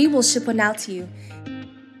podcast, we will ship one out to you.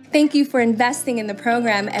 Thank you for investing in the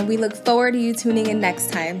program, and we look forward to you tuning in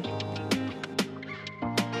next time.